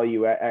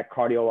value at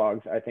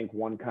Cardiologs. I think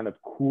one kind of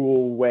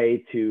cool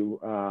way to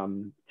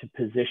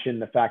position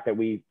the fact that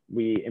we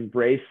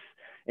embrace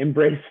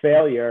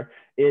failure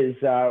is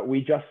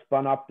we just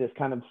spun up this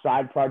kind of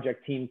side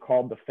project team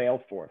called the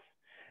Fail Force.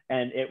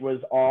 And it was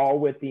all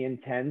with the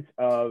intent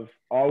of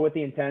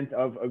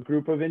a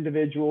group of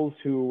individuals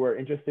who were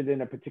interested in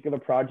a particular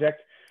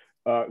project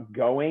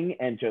going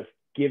and just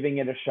giving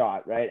it a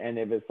shot, right? And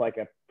it was like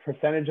a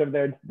percentage of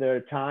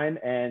their time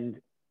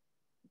and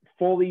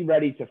fully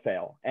ready to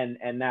fail.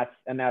 And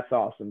that's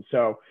awesome.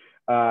 So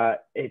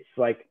it's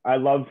like, I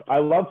love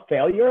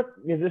failure.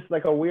 Is this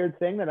like a weird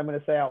thing that I'm going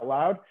to say out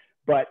loud?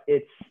 But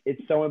it's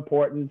so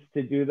important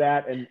to do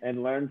that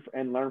and learn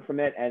from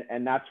it.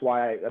 And that's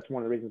one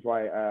of the reasons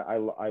why I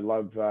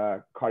love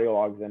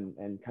Cardiologs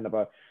and kind of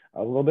a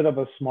little bit of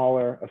a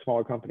smaller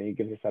company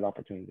gives us that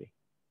opportunity.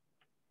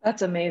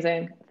 That's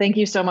amazing. Thank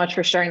you so much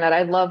for sharing that.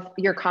 I love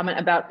your comment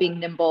about being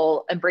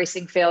nimble,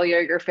 embracing failure,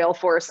 your fail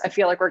force. I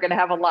feel like we're going to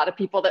have a lot of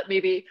people that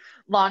maybe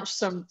launch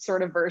some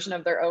sort of version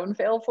of their own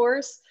fail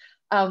force.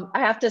 I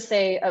have to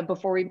say,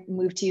 before we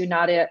move to you,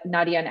 Nadya,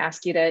 and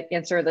ask you to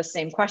answer the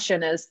same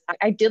question, is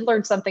I did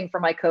learn something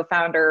from my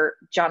co-founder,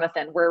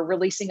 Jonathan. We're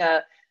releasing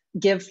a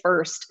Give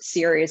First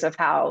series of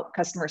how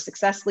customer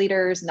success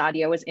leaders,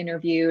 Nadya was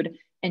interviewed,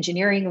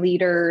 engineering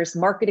leaders,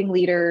 marketing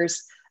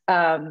leaders,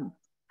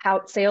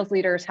 how sales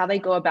leaders, how they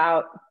go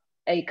about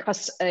a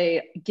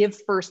give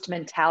first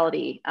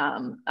mentality,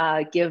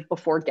 give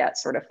before get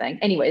sort of thing.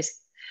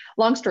 Anyways,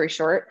 long story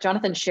short,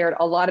 Jonathan shared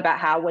a lot about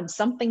how when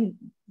something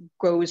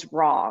goes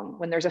wrong,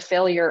 when there's a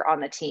failure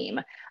on the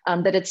team,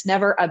 that it's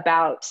never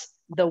about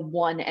the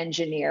one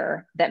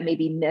engineer that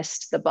maybe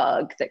missed the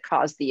bug that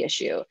caused the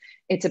issue.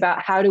 It's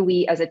about how do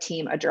we as a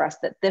team address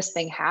that this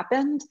thing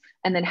happened,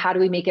 and then how do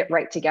we make it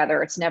right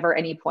together? It's never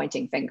any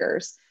pointing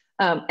fingers.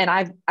 And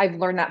I've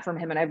learned that from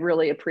him, and I've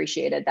really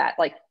appreciated that.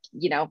 Like,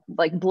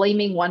 like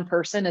blaming one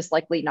person is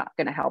likely not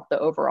going to help the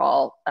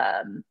overall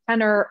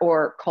tenor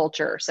or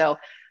culture. So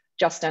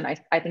Justin,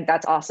 I think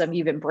that's awesome.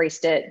 You've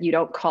embraced it. You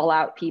don't call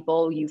out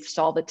people, you've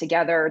solved it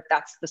together.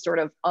 That's the sort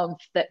of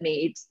oomph that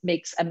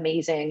makes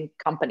amazing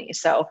companies.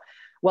 So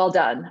well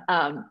done.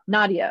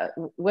 Nadya,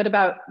 what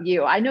about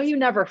you? I know you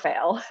never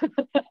fail.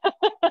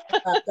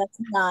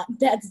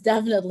 That's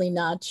definitely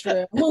not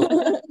true.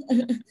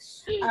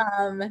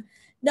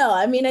 No,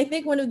 I mean, I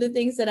think one of the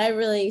things that I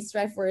really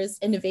strive for is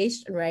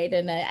innovation, right?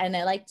 And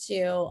I like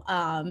to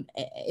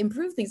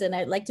improve things, and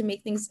I like to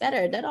make things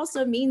better. That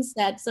also means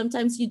that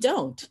sometimes you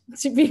don't,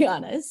 to be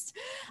honest.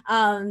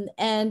 And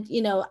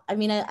I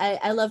mean,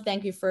 I love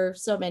ThankView for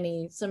so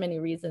many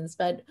reasons,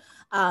 but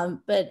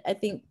I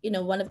think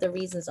one of the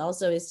reasons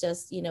also is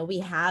just we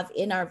have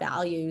in our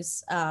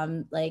values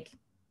like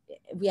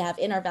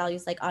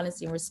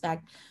honesty and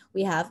respect.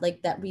 We have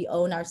like that we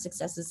own our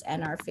successes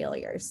and our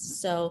failures.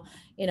 So,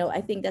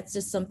 I think that's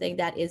just something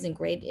that is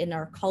ingrained in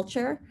our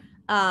culture.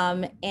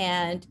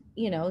 And,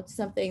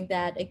 something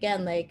that,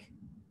 again, like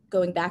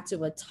going back to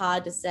what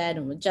Todd has said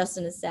and what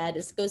Justin has said,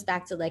 it goes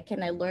back to like,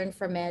 can I learn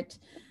from it?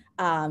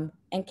 And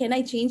can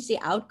I change the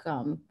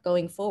outcome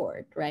going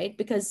forward, right?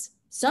 Because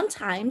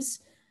sometimes,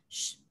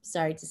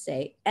 sorry to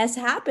say, as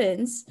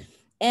happens,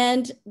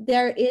 and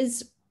there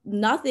is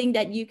nothing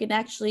that you can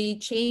actually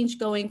change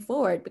going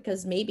forward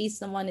because maybe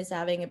someone is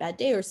having a bad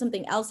day or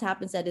something else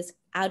happens that is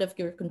out of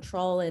your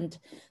control and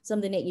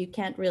something that you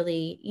can't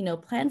really,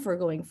 plan for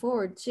going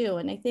forward too.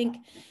 And I think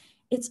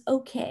it's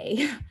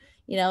okay.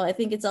 I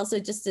think it's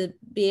also just to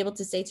be able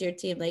to say to your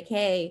team, like,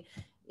 hey,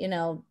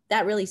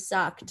 that really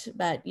sucked,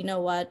 but you know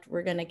what,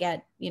 we're going to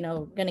get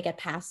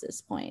past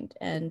this point.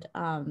 And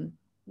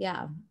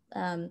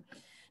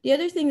the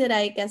other thing that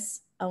I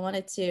guess I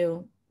wanted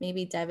to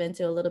maybe dive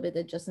into a little bit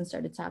that Justin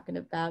started talking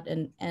about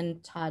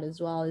and Todd as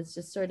well is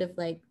just sort of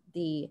like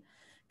the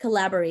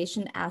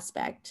collaboration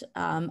aspect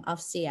of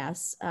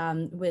CS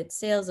with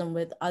sales and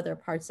with other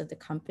parts of the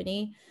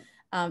company.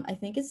 I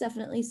think it's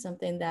definitely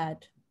something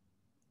that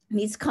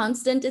needs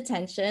constant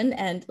attention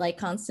and like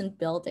constant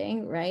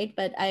building, right?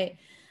 But I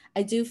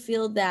do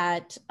feel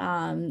that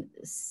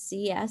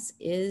CS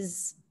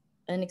is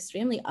an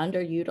extremely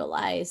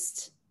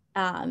underutilized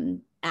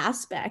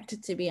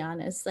aspect, to be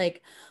honest.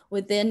 Like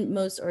within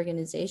most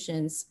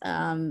organizations,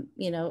 I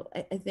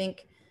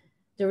think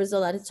there was a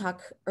lot of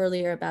talk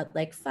earlier about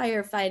like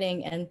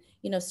firefighting and,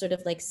 sort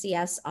of like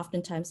CS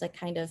oftentimes like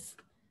kind of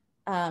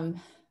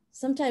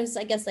sometimes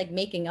I guess like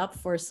making up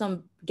for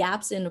some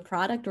gaps in the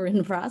product or in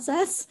the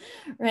process,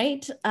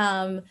 right?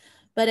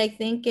 But I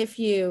think if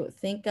you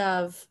think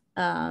of,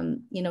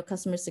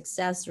 customer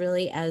success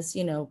really as,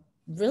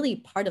 really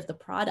part of the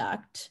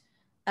product,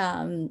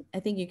 I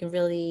think you can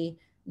really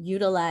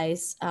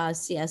utilize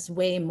CS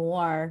way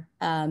more,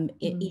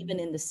 even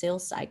in the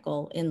sales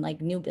cycle, in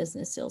like new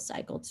business sales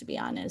cycle, to be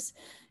honest.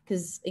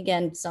 Because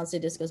again, sounds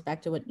like this goes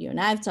back to what you and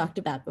I have talked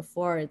about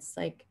before. It's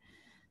like,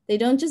 they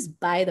don't just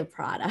buy the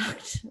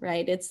product,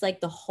 right? It's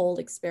like the whole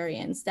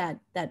experience that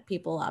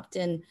people opt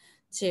in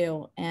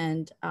too.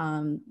 And,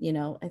 you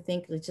know, I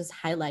think just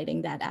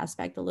highlighting that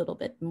aspect a little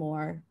bit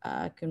more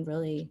can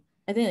really,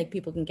 I think like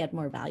people can get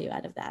more value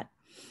out of that.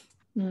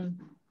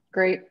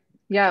 Great.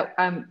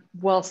 Yeah,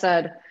 well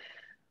said.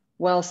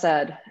 Well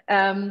said.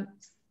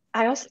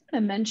 I also want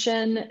to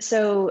mention,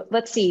 so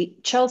let's see,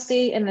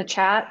 Chelsea in the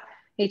chat.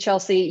 Hey,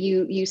 Chelsea,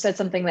 you said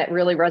something that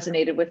really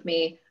resonated with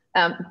me.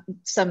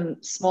 Some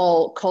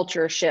small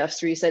culture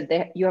shifts where you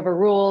said you have a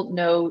rule,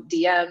 no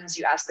DMs,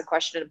 you ask the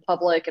question in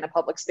a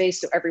public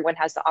space, so everyone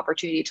has the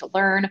opportunity to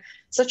learn.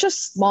 Such a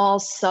small,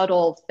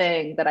 subtle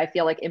thing that I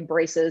feel like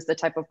embraces the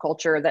type of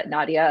culture that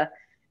Nadya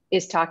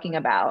is talking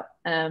about.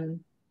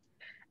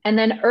 And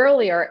then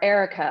earlier,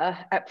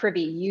 Erica at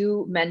Privy,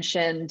 you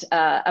mentioned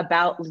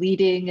about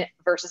leading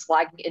versus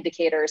lagging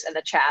indicators in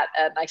the chat,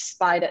 and I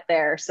spied it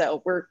there.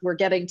 So we're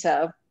getting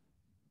to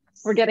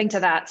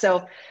that.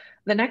 So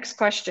the next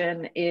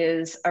question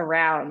is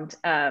around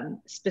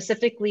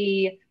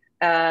specifically,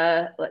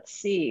 let's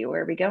see,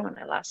 where are we going?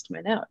 I lost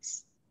my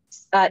notes.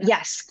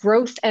 Yes,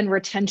 growth and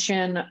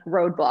retention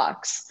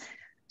roadblocks.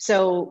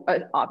 So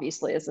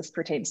obviously, as this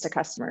pertains to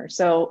customers.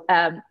 So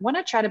want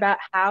to chat about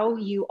how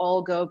you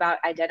all go about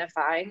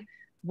identifying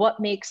what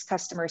makes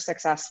customers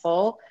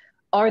successful.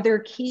 Are there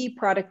key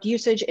product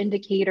usage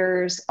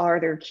indicators? Are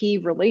there key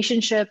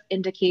relationship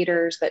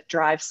indicators that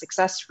drive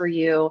success for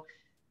you?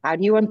 How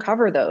do you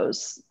uncover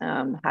those?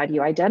 How do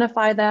you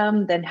identify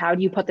them? Then how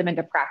do you put them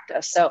into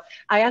practice? So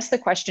I asked the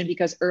question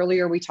because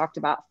earlier we talked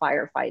about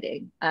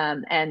firefighting.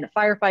 And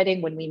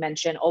firefighting, when we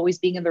mention always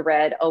being in the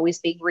red, always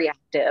being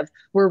reactive,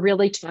 we're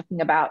really talking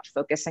about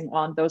focusing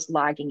on those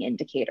lagging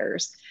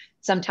indicators.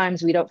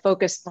 Sometimes we don't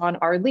focus on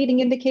our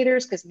leading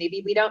indicators because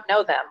maybe we don't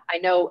know them. I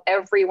know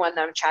everyone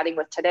that I'm chatting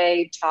with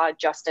today, Todd,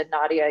 Justin,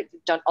 Nadya,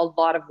 you've done a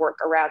lot of work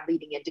around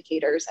leading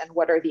indicators and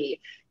what are the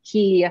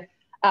key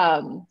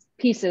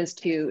pieces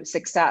to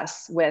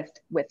success with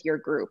your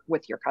group,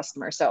 with your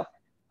customers. So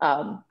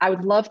I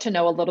would love to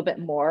know a little bit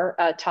more.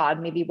 Todd,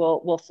 maybe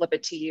we'll flip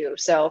it to you.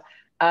 So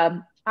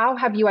how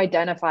have you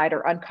identified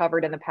or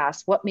uncovered in the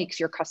past what makes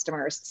your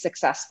customers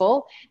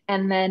successful?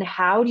 And then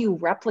how do you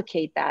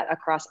replicate that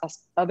across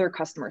other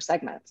customer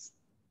segments?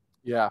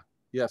 Yeah.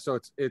 So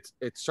it's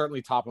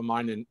certainly top of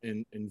mind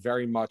and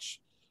very much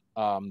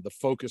the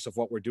focus of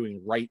what we're doing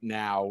right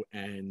now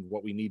and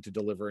what we need to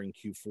deliver in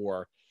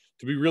Q4.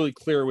 To be really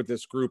clear with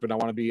this group, and I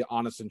want to be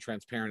honest and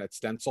transparent at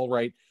Stensul,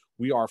 right?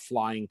 We are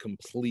flying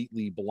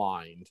completely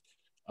blind.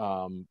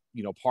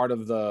 Part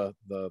of the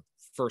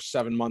first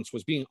 7 months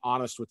was being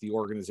honest with the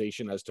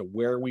organization as to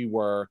where we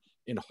were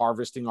in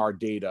harvesting our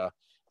data.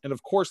 And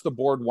of course, the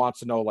board wants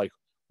to know, like,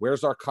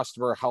 where's our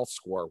customer health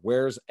score?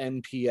 Where's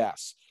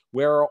NPS?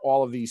 Where are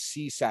all of these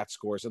CSAT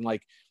scores? And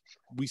like,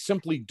 we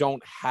simply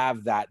don't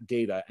have that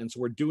data. And so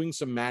we're doing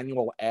some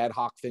manual ad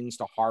hoc things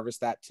to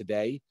harvest that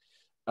today.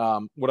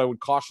 What I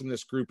would caution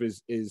this group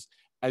is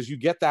as you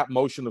get that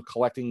motion of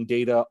collecting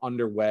data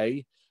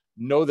underway,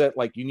 know that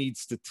like you need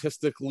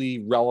statistically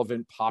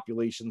relevant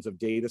populations of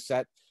data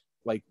set.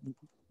 Like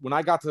when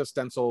I got to the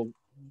Stensul,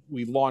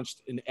 we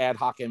launched an ad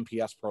hoc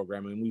NPS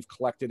program and we've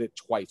collected it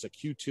twice, a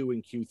Q2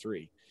 and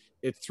Q3.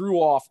 It threw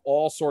off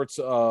all sorts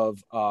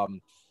of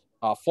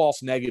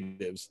false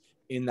negatives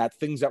in that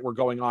things that were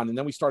going on. And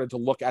then we started to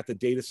look at the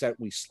data set.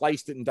 We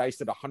sliced it and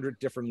diced it 100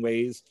 different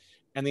ways.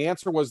 And the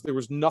answer was there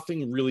was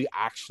nothing really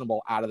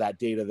actionable out of that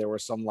data. There were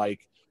some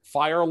like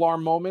fire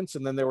alarm moments,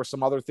 and then there were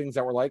some other things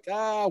that were like,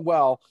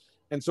 well.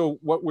 And so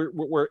what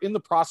we're in the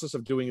process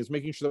of doing is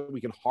making sure that we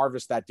can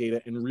harvest that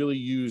data and really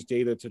use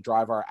data to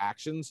drive our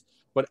actions.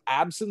 But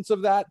absence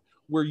of that,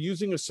 we're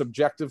using a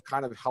subjective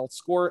kind of health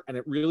score, and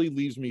it really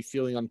leaves me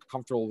feeling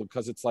uncomfortable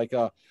because it's like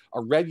a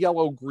red,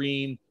 yellow,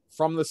 green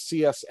from the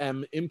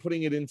CSM,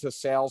 inputting it into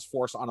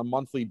Salesforce on a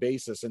monthly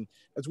basis. And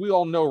as we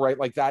all know, right,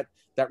 like that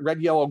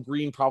red, yellow,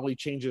 green probably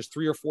changes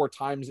 3 or 4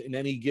 times in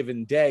any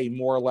given day,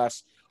 more or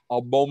less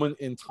a moment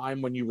in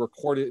time when you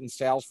record it in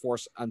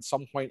Salesforce on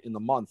some point in the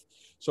month.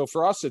 So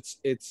for us,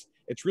 it's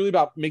really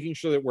about making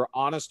sure that we're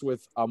honest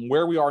with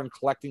where we are in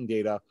collecting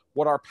data,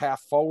 what our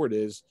path forward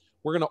is.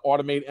 We're going to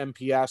automate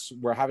NPS.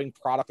 We're having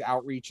product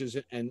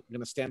outreaches and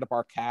going to stand up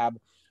our CAB.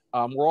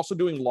 We're also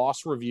doing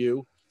loss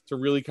review to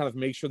really kind of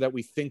make sure that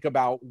we think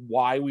about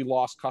why we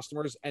lost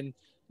customers. And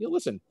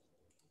listen,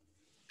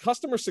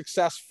 customer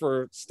success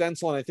for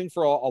Stensul, and I think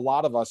for a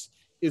lot of us,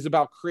 is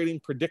about creating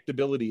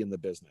predictability in the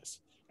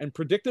business. And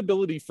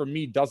predictability for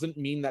me doesn't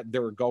mean that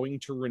they're going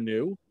to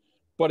renew,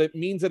 but it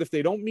means that if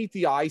they don't meet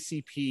the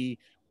ICP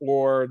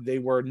or they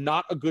were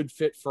not a good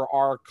fit for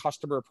our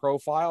customer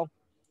profile,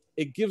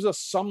 it gives us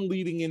some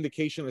leading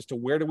indication as to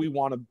where do we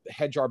want to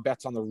hedge our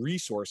bets on the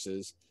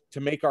resources to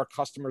make our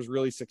customers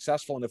really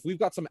successful. And if we've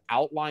got some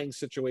outlying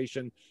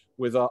situation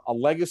with a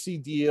legacy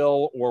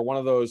deal or one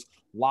of those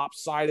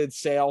lopsided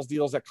sales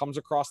deals that comes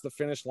across the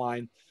finish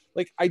line,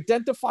 like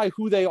identify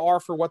who they are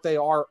for what they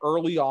are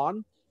early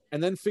on,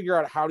 and then figure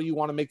out how do you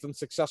want to make them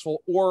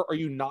successful, or are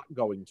you not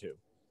going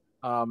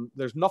to?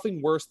 There's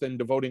nothing worse than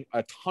devoting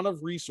a ton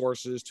of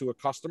resources to a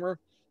customer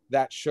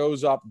that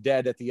shows up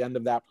dead at the end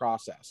of that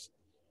process.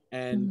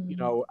 And, you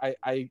know,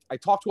 I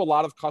talk to a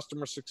lot of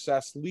customer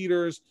success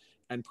leaders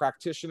and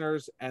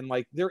practitioners, and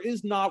like, there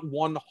is not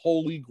one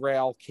holy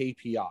grail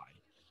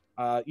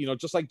KPI. You know,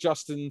 just like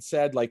Justin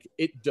said, like,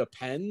 it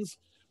depends.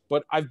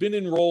 But I've been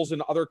in roles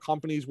in other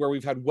companies where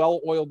we've had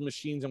well-oiled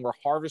machines and we're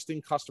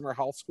harvesting customer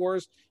health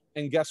scores.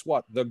 And guess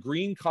what? The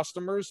green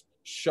customers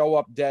show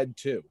up dead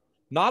too.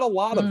 Not a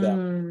lot of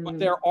them, but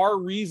there are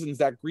reasons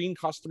that green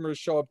customers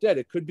show up dead.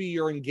 It could be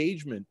your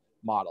engagement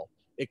model.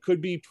 It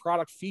could be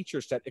product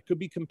feature set. It could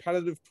be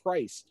competitive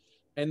price.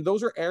 And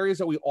those are areas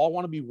that we all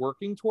want to be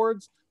working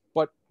towards.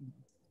 But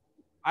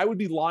I would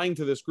be lying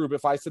to this group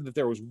if I said that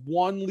there was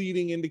one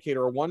leading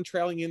indicator or one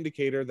trailing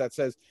indicator that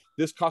says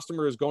this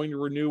customer is going to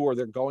renew or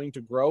they're going to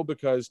grow,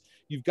 because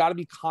you've got to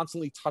be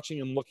constantly touching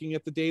and looking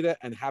at the data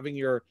and having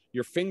your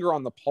finger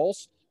on the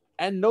pulse,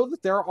 and know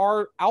that there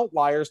are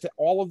outliers to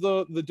all of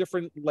the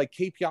different like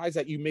KPIs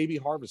that you may be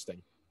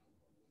harvesting.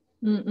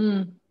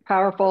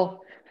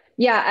 Powerful.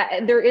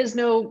 Yeah, there is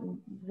no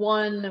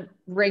one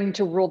ring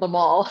to rule them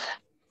all.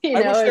 You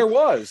know, I wish there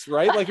was,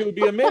 right? Like, it would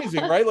be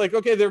amazing, right? Like,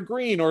 okay, they're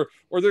green or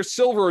they're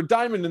silver or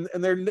diamond,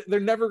 and they're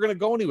never going to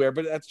go anywhere.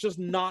 But that's just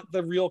not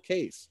the real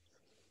case.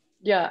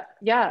 Yeah.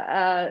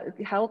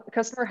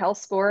 Customer health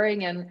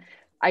scoring and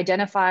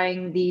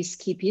identifying these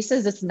key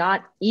pieces, it's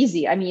not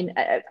easy. I mean,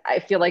 I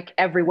feel like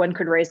everyone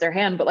could raise their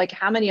hand, but like,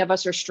 how many of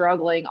us are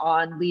struggling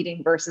on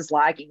leading versus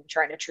lagging,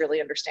 trying to truly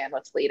understand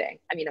what's leading?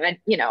 I mean,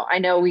 you know, I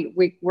know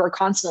we're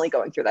constantly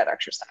going through that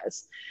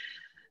exercise.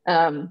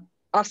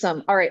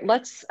 Awesome. All right,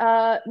 let's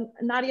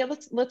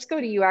Nadya, let's go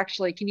to you.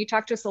 Actually, can you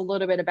talk to us a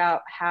little bit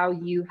about how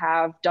you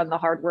have done the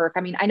hard work? I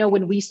mean, I know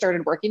when we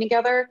started working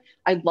together,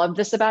 I love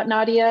this about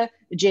Nadya.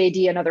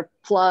 JD, another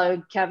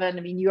plug. Kevin,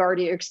 I mean, you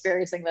already are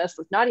experiencing this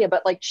with Nadya,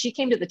 but like, she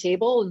came to the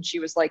table and she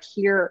was like,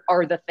 here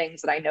are the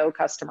things that I know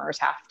customers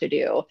have to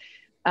do.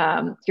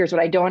 Here's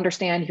what I don't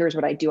understand. Here's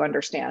what I do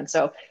understand.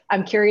 So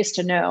I'm curious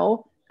to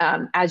know,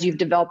 as you've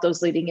developed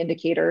those leading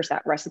indicators,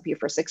 that recipe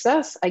for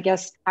success, I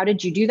guess, how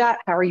did you do that?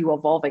 How are you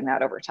evolving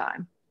that over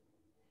time?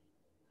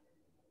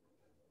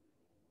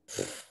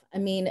 I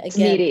mean, again, it's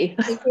needy.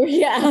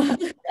 Yeah.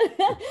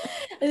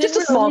 Just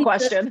a small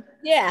question.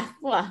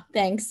 Well,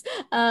 thanks.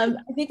 I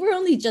think we're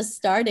only just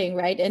starting,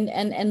 right?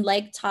 And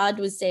like Todd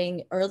was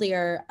saying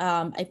earlier,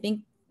 I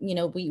think, you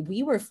know,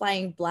 we were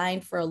flying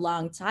blind for a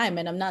long time.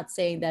 And I'm not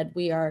saying that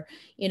we are,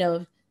 you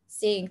know,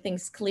 seeing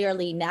things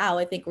clearly now.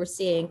 I think we're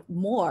seeing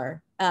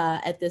more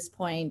at this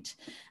point,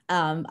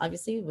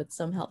 obviously with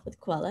some help with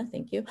Quala,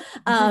 thank you.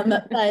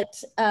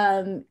 But,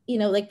 you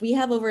know, like, we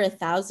have over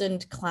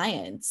 1,000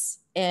 clients,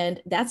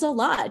 and that's a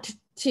lot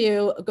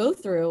to go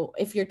through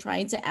if you're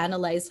trying to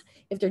analyze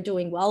if they're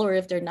doing well or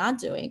if they're not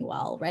doing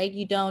well, right?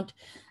 You don't,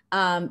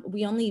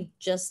 we only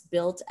just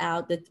built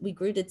out that, we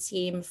grew the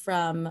team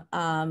from,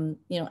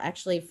 you know,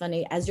 actually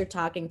funny, as you're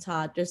talking,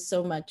 Todd, there's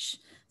so much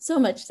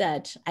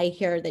that I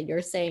hear that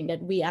you're saying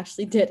that we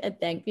actually did at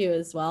ThankView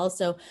as well.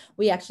 So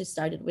we actually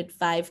started with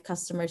 5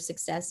 customer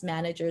success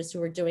managers who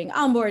were doing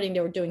onboarding,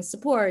 they were doing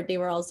support, they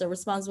were also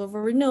responsible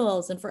for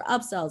renewals and for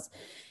upsells.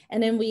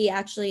 And then we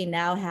actually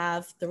now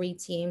have 3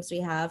 teams. We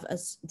have a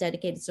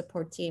dedicated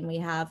support team, we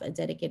have a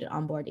dedicated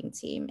onboarding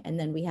team, and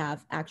then we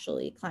have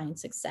actually client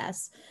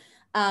success.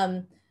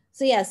 So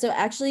yeah, so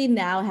actually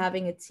now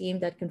having a team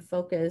that can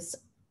focus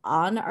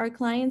on our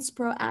clients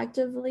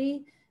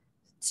proactively,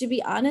 to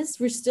be honest,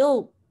 we're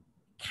still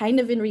kind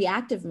of in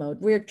reactive mode.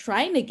 We're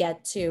trying to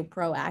get to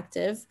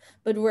proactive,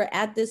 but we're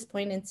at this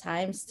point in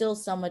time still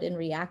somewhat in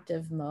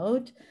reactive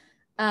mode.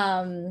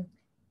 And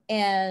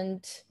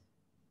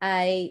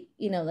I,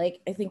 you know,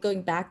 like, I think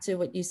going back to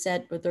what you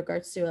said with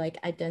regards to like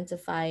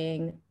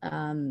identifying,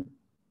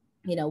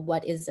 you know,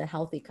 what is a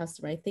healthy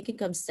customer, I think it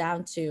comes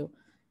down to,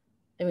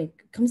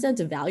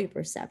 value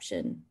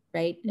perception,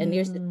 right? And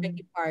here's the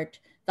tricky part.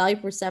 Value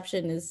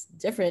perception is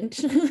different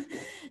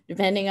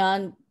depending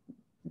on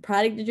the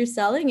product that you're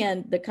selling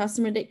and the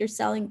customer that you're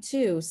selling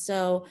to.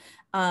 So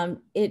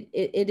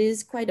it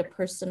is quite a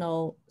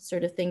personal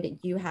sort of thing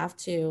that you have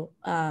to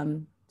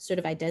sort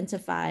of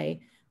identify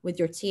with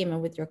your team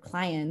and with your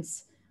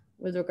clients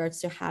with regards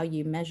to how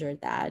you measure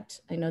that.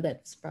 I know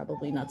that's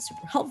probably not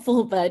super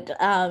helpful, but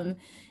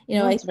you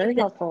know, it's very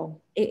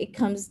helpful. It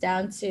comes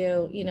down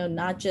to, you know,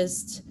 not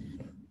just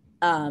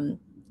the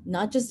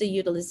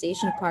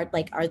utilization part,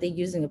 like, are they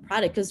using the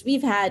product? Because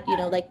we've had, you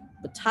know, like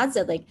what Todd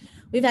said, like,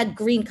 we've had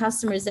green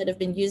customers that have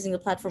been using the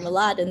platform a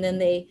lot, and then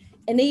they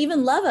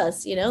even love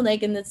us, you know,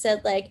 like, and it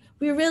said like,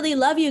 we really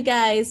love you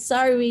guys,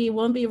 sorry we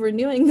won't be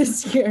renewing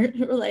this year.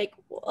 We're like,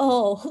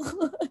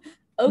 oh,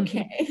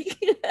 okay.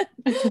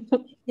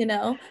 You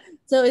know,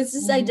 so it's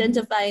just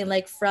identifying,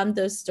 like, from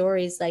those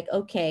stories, like,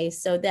 okay,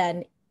 so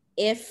then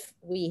if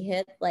we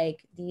hit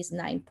like these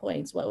 9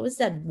 points, what was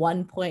that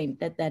one point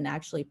that then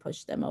actually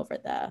pushed them over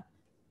the,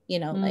 you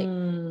know, like,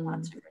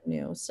 want to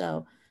renew?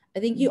 So I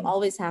think you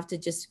always have to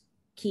just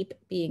keep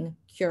being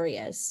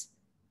curious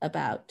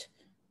about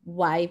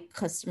why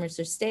customers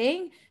are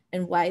staying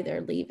and why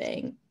they're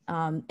leaving,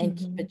 and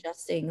keep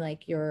adjusting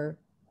like your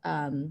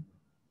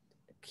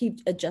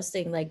keep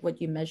adjusting like what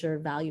you measure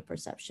value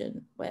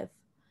perception with.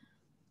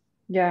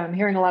 Yeah, I'm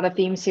hearing a lot of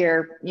themes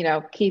here.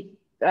 Keep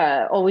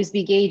always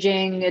be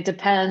gauging. It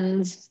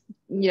depends.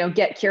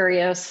 Get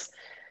curious.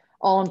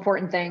 All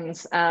important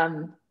things.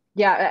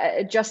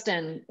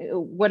 Justin,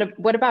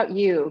 what about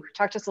you?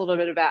 Talk to us a little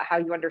bit about how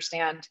you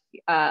understand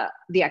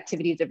the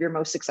activities of your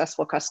most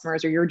successful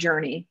customers or your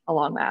journey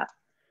along that.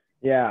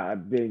 Yeah,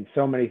 I've been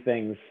so many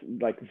things.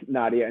 Like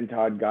Nadya and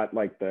Todd got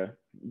like the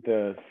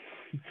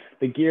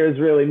gears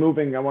really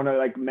moving. I want to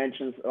like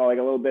mention like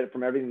a little bit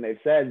from everything they've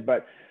said,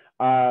 but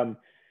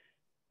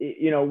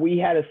we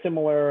had a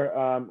similar.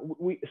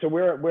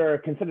 We're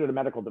considered a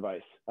medical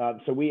device.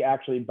 So we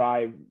actually,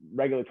 by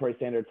regulatory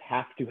standards,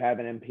 have to have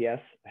an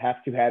NPS,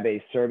 have to have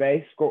a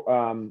survey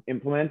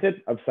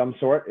implemented of some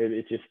sort.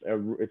 It's just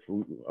it's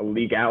a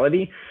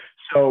legality.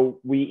 So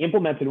we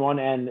implemented one,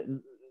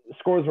 and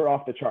scores were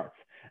off the charts.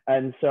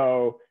 And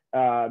so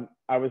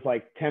I was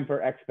like,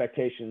 temper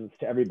expectations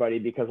to everybody,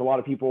 because a lot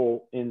of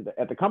people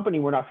at the company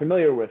were not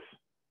familiar with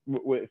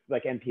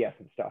like NPS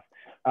and stuff.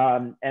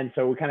 And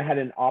so we kind of had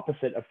an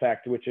opposite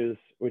effect, which is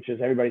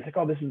everybody's like,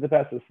 oh, this is the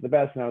best, this is the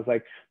best. And I was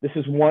like, this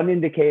is one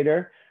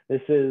indicator.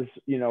 This is,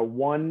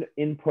 one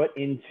input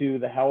into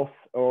the health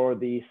or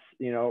the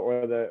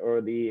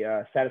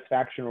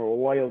satisfaction or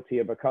loyalty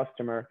of a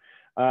customer.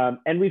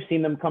 And we've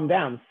seen them come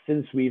down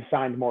since we've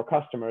signed more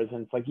customers.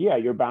 And it's like, yeah,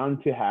 you're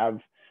bound to have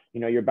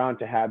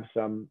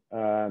some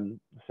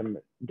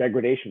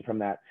degradation from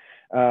that.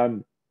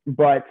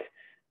 But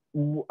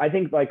I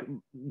think like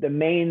the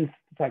main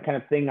kind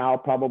of thing I'll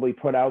probably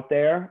put out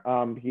there,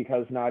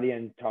 because Nadya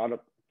and Todd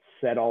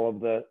said all of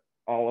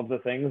the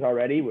things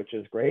already, which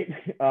is great,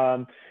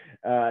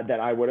 that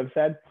I would have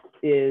said,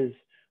 is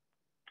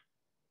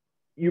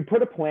you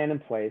put a plan in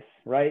place,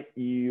 right?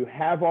 You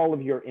have all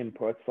of your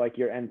inputs, like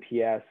your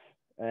NPS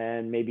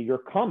and maybe your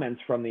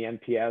comments from the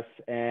NPS,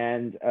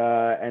 and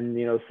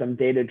some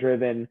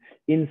data-driven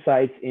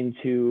insights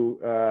into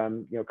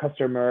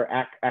customer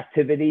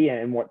activity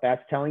and what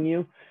that's telling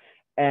you.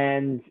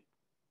 And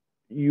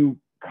you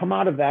come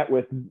out of that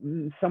with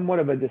somewhat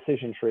of a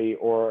decision tree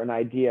or an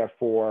idea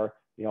for,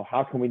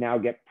 how can we now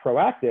get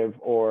proactive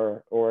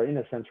or in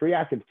a sense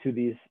reactive to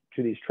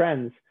these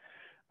trends.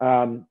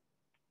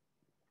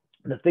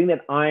 The thing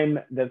that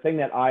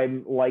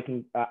I'm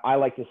liking, I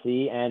like to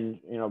see, and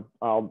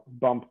I'll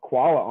bump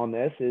Quala on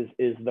this,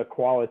 is the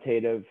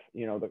qualitative,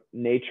 the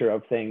nature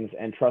of things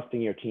and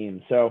trusting your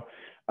team. So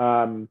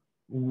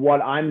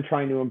what I'm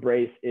trying to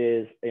embrace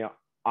is,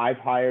 I've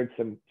hired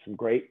some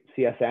great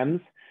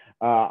CSMs.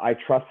 I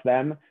trust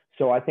them.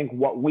 So I think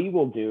what we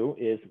will do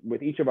is,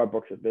 with each of our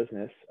books of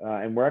business,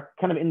 and we're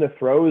kind of in the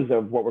throes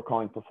of what we're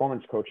calling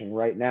performance coaching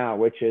right now,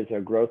 which is a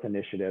growth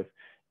initiative,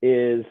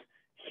 is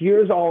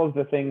here's all of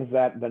the things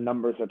that the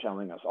numbers are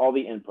telling us, all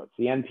the inputs,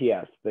 the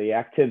NPS, the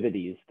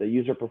activities, the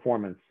user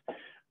performance.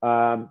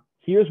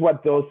 Here's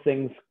what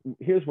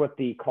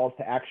the calls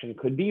to action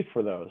could be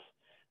for those.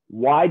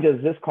 Why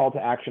does this call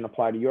to action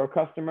apply to your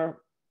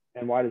customer?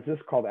 And why does this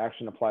call to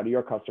action apply to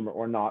your customer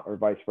or not, or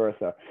vice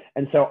versa?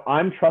 And so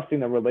I'm trusting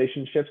the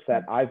relationships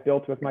that I've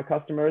built with my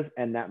customers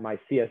and that my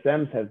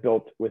CSMs have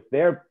built with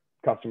their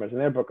customers in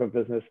their book of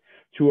business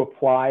to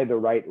apply the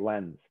right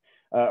lens,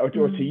 or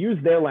to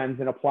use their lens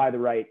and apply the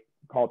right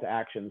call to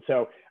action.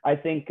 So I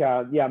think,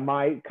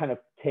 my kind of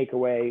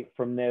takeaway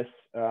from this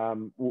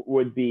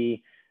would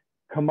be,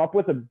 come up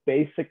with a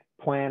basic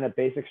plan, a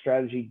basic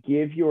strategy,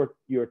 give your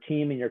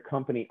team and your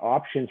company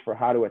options for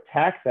how to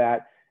attack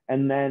that,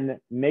 and then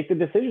make the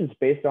decisions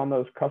based on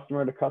those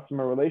customer to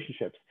customer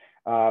relationships.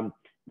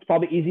 It's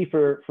probably easy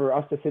for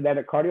us to say that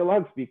at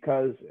Cardiologs,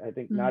 because I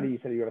think, Nadya, you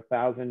said you have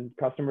 1,000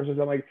 customers or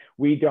something.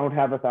 We don't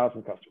have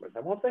 1,000 customers. I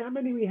won't say how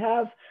many we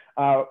have.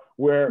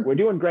 We're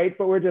doing great,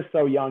 but we're just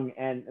so young.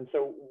 And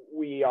so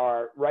we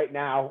are right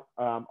now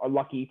are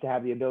lucky to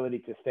have the ability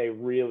to stay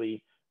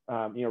really,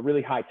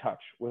 really high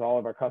touch with all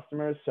of our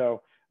customers.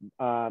 So,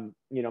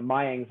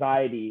 my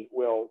anxiety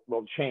will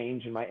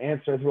change, and my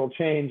answers will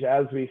change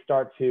as we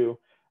start to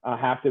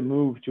have to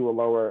move to a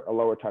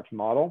lower touch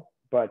model.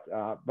 But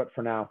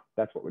for now,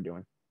 that's what we're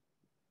doing.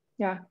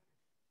 Yeah,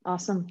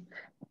 awesome.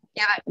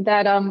 Yeah,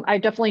 that I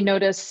definitely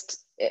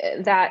noticed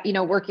that,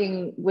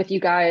 working with you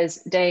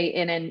guys day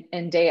in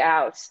and day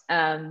out.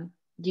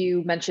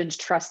 You mentioned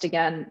trust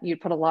again. You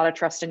put a lot of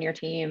trust in your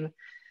team,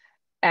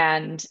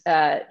 and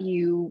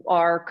you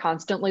are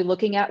constantly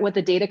looking at what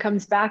the data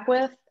comes back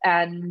with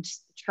and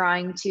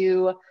trying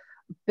to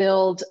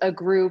build a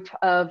group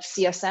of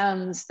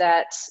CSMs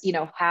that,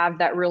 have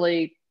that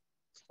really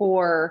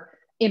core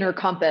inner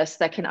compass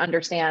that can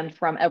understand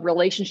from a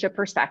relationship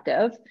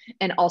perspective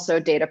and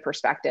also data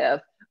perspective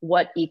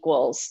what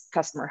equals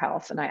customer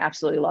health. And I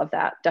absolutely love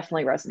that.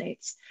 Definitely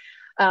resonates.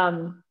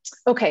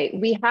 Okay,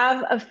 we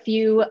have a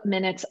few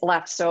minutes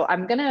left. So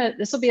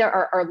this will be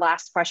our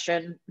last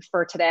question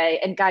for today.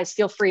 And guys,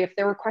 feel free, if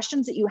there were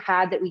questions that you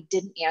had that we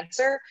didn't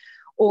answer,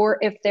 or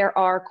if there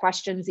are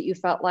questions that you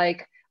felt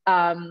like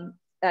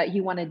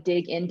you want to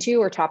dig into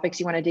or topics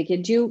you want to dig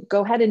into,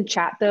 go ahead and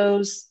chat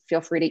those.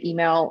 Feel free to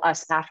email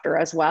us after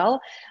as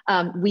well.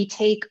 We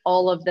take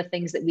all of the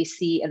things that we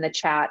see in the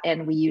chat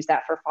and we use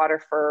that for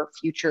fodder for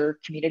future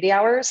community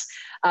hours.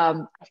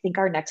 I think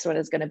our next one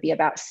is going to be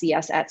about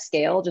CS at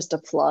scale, just a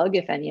plug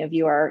if any of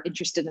you are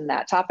interested in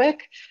that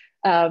topic.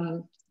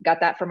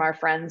 Got that from our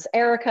friends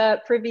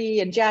Erica,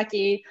 Privy, and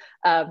Jackie.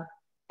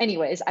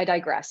 Anyways, I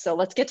digress. So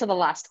let's get to the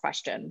last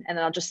question and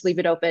then I'll just leave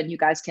it open. You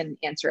guys can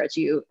answer as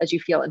you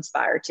feel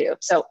inspired to.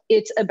 So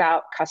it's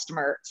about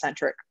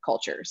customer-centric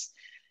cultures.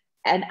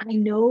 And I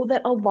know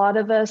that a lot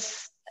of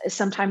us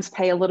sometimes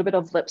pay a little bit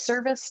of lip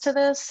service to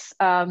this.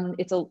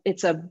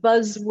 It's a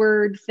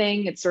buzzword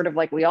thing. It's sort of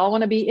like we all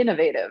want to be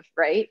innovative,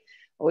 right?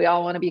 We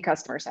all want to be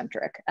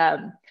customer-centric.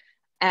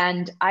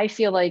 And I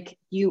feel like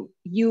you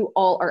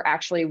all are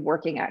actually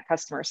working at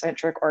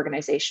customer-centric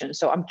organizations.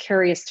 So I'm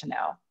curious to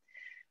know,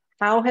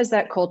 how has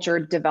that culture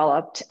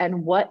developed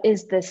and what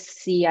is the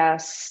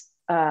CS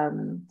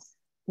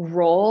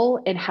role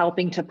in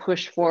helping to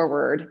push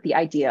forward the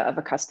idea of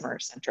a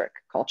customer-centric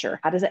culture?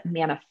 How does it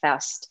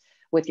manifest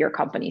with your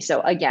company? So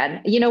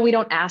again, we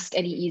don't ask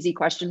any easy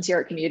questions here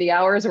at Community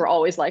Hours. We're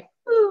always like,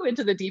 ooh,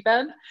 into the deep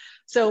end.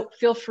 So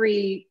feel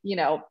free,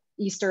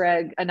 Easter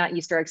egg, not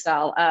Easter egg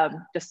style,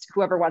 just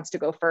whoever wants to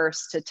go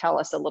first to tell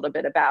us a little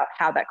bit about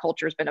how that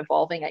culture has been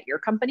evolving at your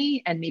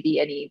company and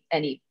maybe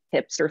any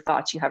tips or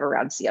thoughts you have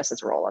around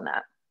CS's role in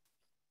that.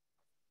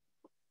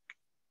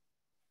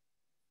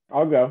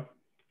 I'll go.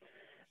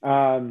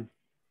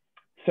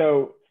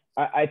 So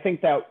I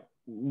think that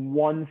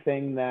one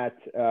thing that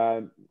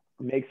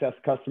makes us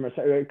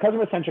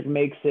customer-centric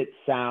makes it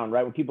sound,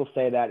 right? When people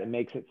say that, it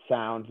makes it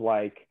sound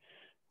like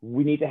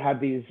we need to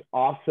have these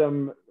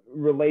awesome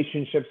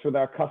relationships with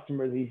our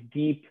customers, these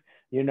deep,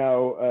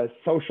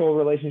 social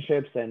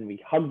relationships, and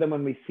we hug them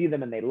when we see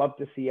them and they love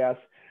to see us.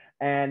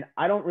 And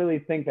I don't really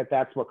think that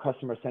that's what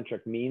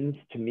customer-centric means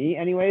to me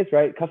anyways,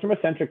 right?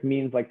 Customer-centric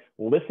means like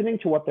listening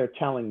to what they're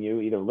telling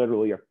you, either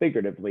literally or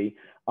figuratively,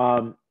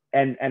 and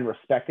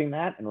respecting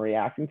that and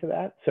reacting to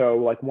that. So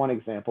like one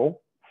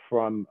example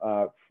from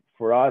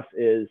for us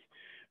is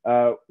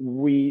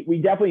we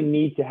definitely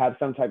need to have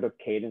some type of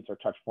cadence or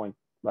touch point,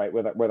 right,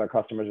 with our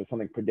customers or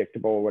something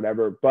predictable or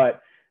whatever.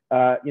 But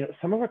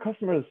some of our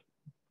customers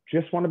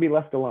just want to be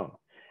left alone,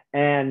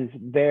 and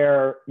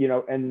they're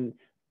and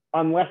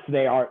unless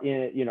they are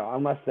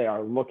unless they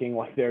are looking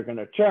like they're going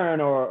to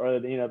churn or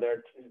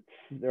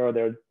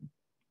they're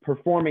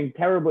performing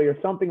terribly or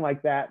something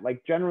like that,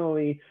 like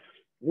generally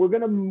we're going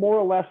to more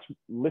or less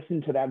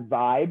listen to that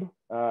vibe.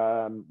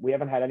 We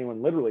haven't had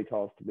anyone literally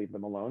tell us to leave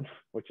them alone,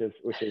 which is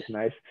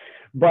nice.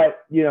 But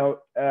there's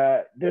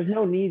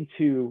no need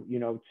to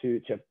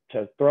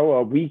throw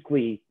a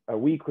weekly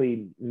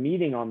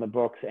meeting on the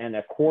books and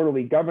a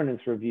quarterly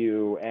governance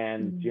review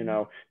and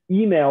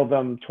email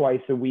them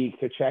twice a week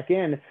to check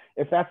in.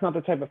 If that's not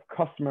the type of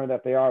customer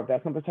that they are, if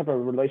that's not the type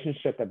of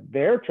relationship that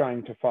they're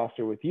trying to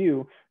foster with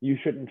you, you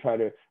shouldn't try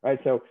to, right?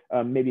 So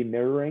maybe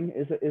mirroring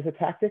is a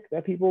tactic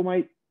that people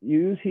might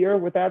use here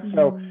with that.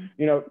 So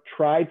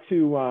try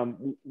to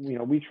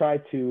we try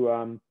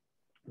to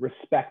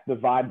respect the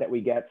vibe that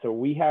we get. So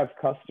we have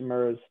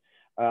customers.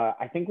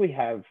 I think we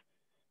have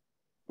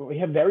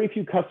very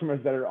few customers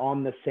that are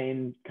on the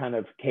same kind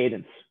of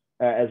cadence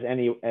as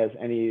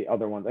any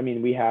other ones. I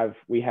mean, we have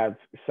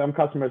some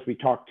customers we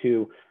talk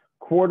to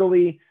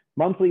quarterly,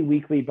 monthly,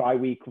 weekly,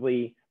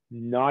 bi-weekly,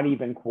 not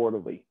even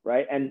quarterly,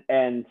 right?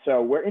 And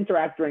so we're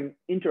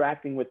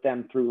interacting with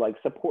them through like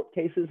support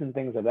cases and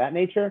things of that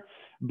nature.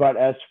 But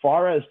as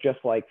far as just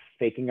like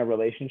faking a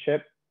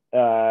relationship,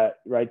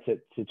 right,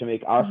 to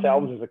make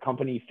ourselves as a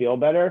company feel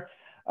better,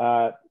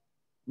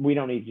 we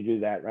don't need to do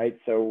that, right?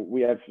 So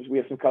we have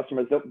some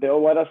customers,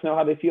 they'll let us know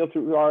how they feel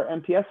through our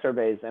NPS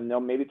surveys, and they'll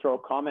maybe throw a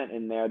comment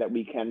in there that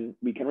we can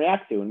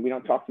react to. And we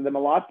don't talk to them a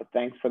lot, but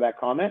thanks for that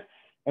comment,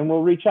 and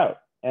we'll reach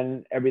out,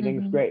 and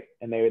everything's great.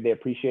 And they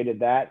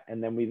appreciated that,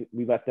 and then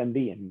we let them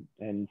be.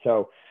 And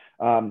so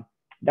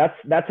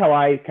that's how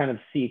I kind of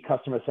see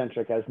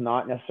customer-centric, as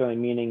not necessarily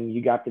meaning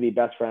you got to be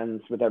best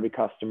friends with every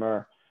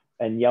customer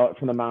and yell it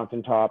from the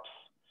mountaintops.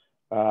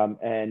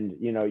 And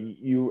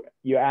you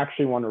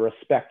actually want to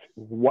respect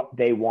what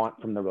they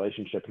want from the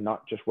relationship,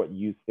 not just what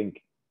you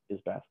think is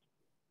best.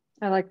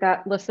 I like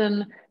that.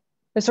 Listen,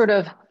 to sort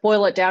of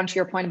boil it down to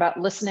your point about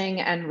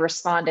listening and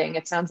responding,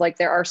 it sounds like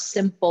there are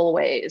simple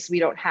ways. We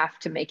don't have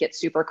to make it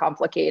super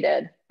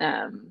complicated.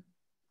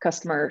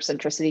 Customer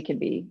centricity can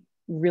be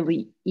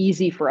really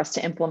easy for us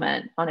to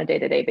implement on a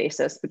day-to-day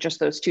basis, but just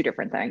those two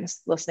different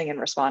things, listening and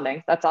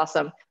responding. That's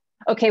awesome.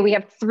 Okay, we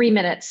have 3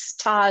 minutes.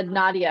 Todd,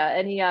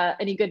 Nadya,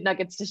 any good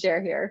nuggets to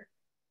share here?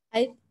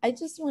 I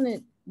just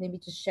wanted maybe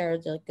to share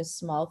like a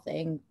small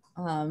thing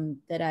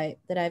that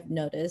I've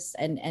noticed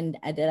and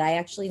that I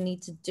actually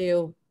need to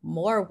do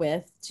more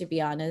with, to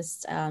be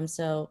honest.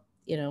 So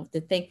the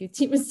ThankView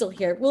team is still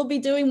here. We'll be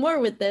doing more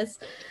with this.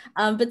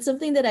 But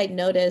something that I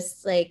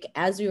noticed, like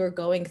as we were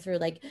going through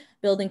like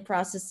building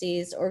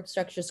processes, org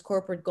structures,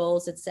 corporate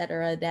goals, et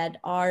cetera, that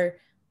are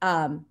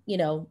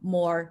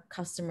more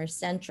customer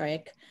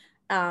centric.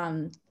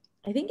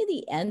 I think in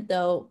the end,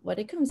 though, what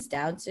it comes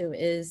down to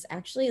is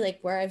actually like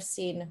where I've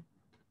seen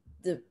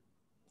the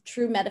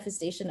true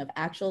manifestation of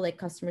actual like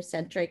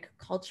customer-centric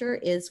culture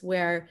is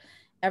where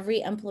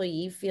every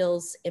employee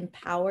feels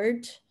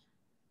empowered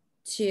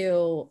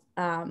to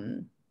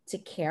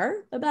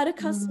care about a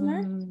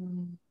customer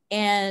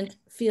and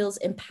feels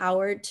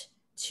empowered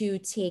to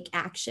take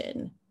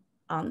action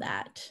on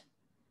that.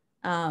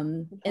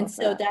 And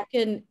so that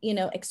can, you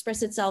know,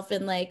 express itself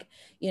in like,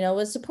 you know,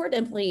 a support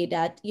employee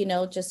that, you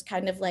know, just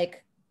kind of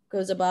like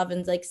goes above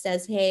and like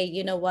says, hey,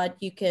 you know what,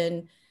 you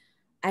can,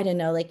 I don't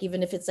know, like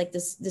even if it's like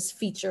this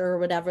feature or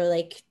whatever,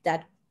 like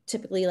that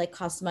typically like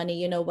costs money,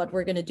 you know what,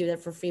 we're going to do that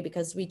for free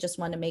because we just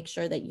want to make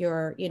sure that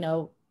you're, you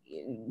know,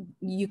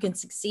 you can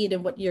succeed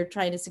in what you're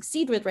trying to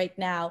succeed with right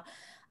now.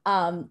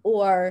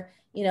 Or,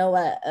 you know,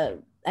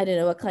 I don't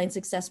know, a client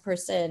success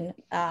person,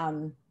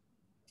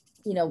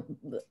 you know,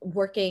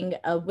 working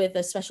with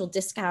a special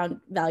discount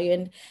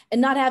value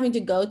and not having to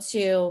go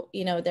to,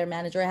 you know, their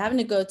manager, having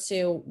to go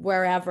to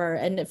wherever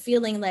and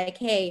feeling like,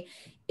 hey,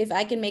 if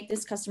I can make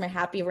this customer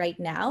happy right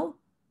now,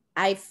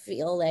 I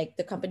feel like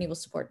the company will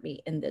support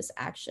me in this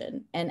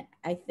action. And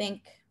I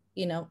think,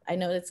 you know, I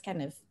know it's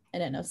kind of, I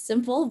don't know,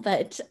 simple,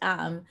 but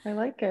I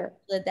like it.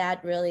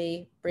 That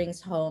really brings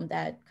home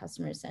that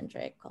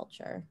customer-centric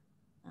culture.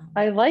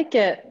 I like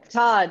it.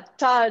 Todd,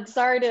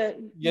 sorry to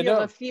you know,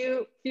 a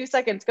few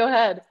seconds. Go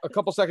ahead. A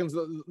couple seconds.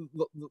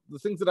 The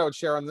things that I would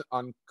share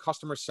on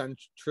customer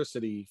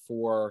centricity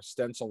for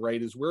Stensul,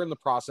 right, is we're in the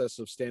process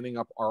of standing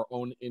up our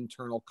own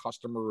internal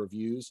customer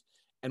reviews,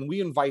 and we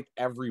invite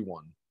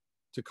everyone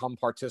to come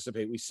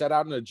participate. We set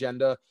out an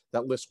agenda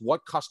that lists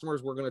what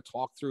customers we're going to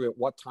talk through at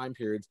what time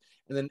periods,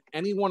 and then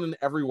anyone and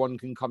everyone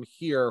can come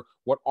hear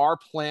what our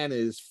plan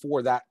is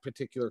for that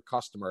particular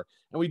customer.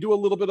 And we do a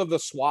little bit of the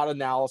SWOT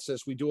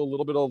analysis. We do a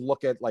little bit of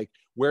look at like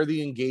where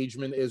the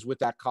engagement is with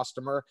that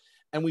customer,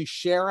 and we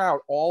share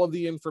out all of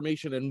the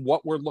information and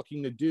what we're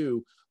looking to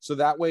do. So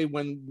that way,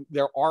 when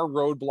there are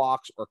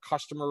roadblocks or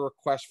customer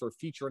requests for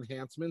feature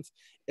enhancements,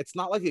 it's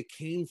not like it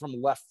came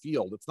from left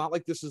field. It's not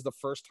like this is the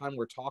first time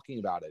we're talking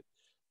about it.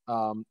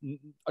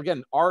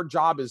 Again, our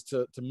job is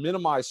to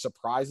minimize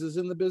surprises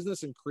in the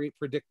business and create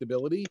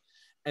predictability.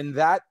 And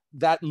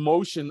that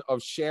motion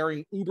of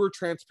sharing uber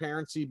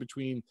transparency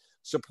between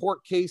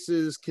support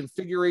cases,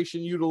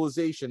 configuration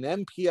utilization,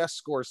 NPS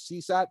scores,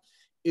 CSAT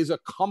is a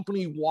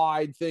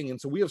company-wide thing. And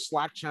so we have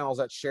Slack channels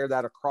that share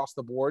that across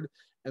the board.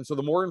 And so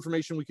the more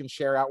information we can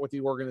share out with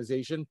the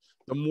organization,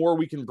 the more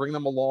we can bring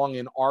them along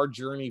in our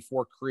journey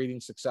for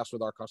creating success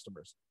with our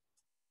customers.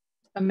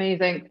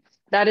 Amazing.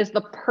 That is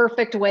the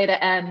perfect way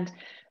to end.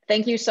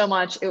 Thank you so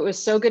much. It was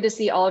so good to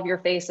see all of your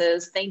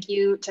faces. Thank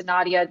you to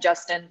Nadya,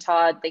 Justin,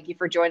 Todd. Thank you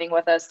for joining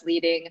with us,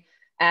 leading,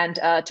 and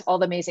to all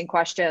the amazing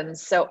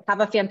questions. So have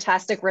a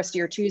fantastic rest of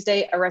your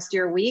Tuesday, a rest of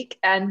your week,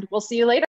 and we'll see you later.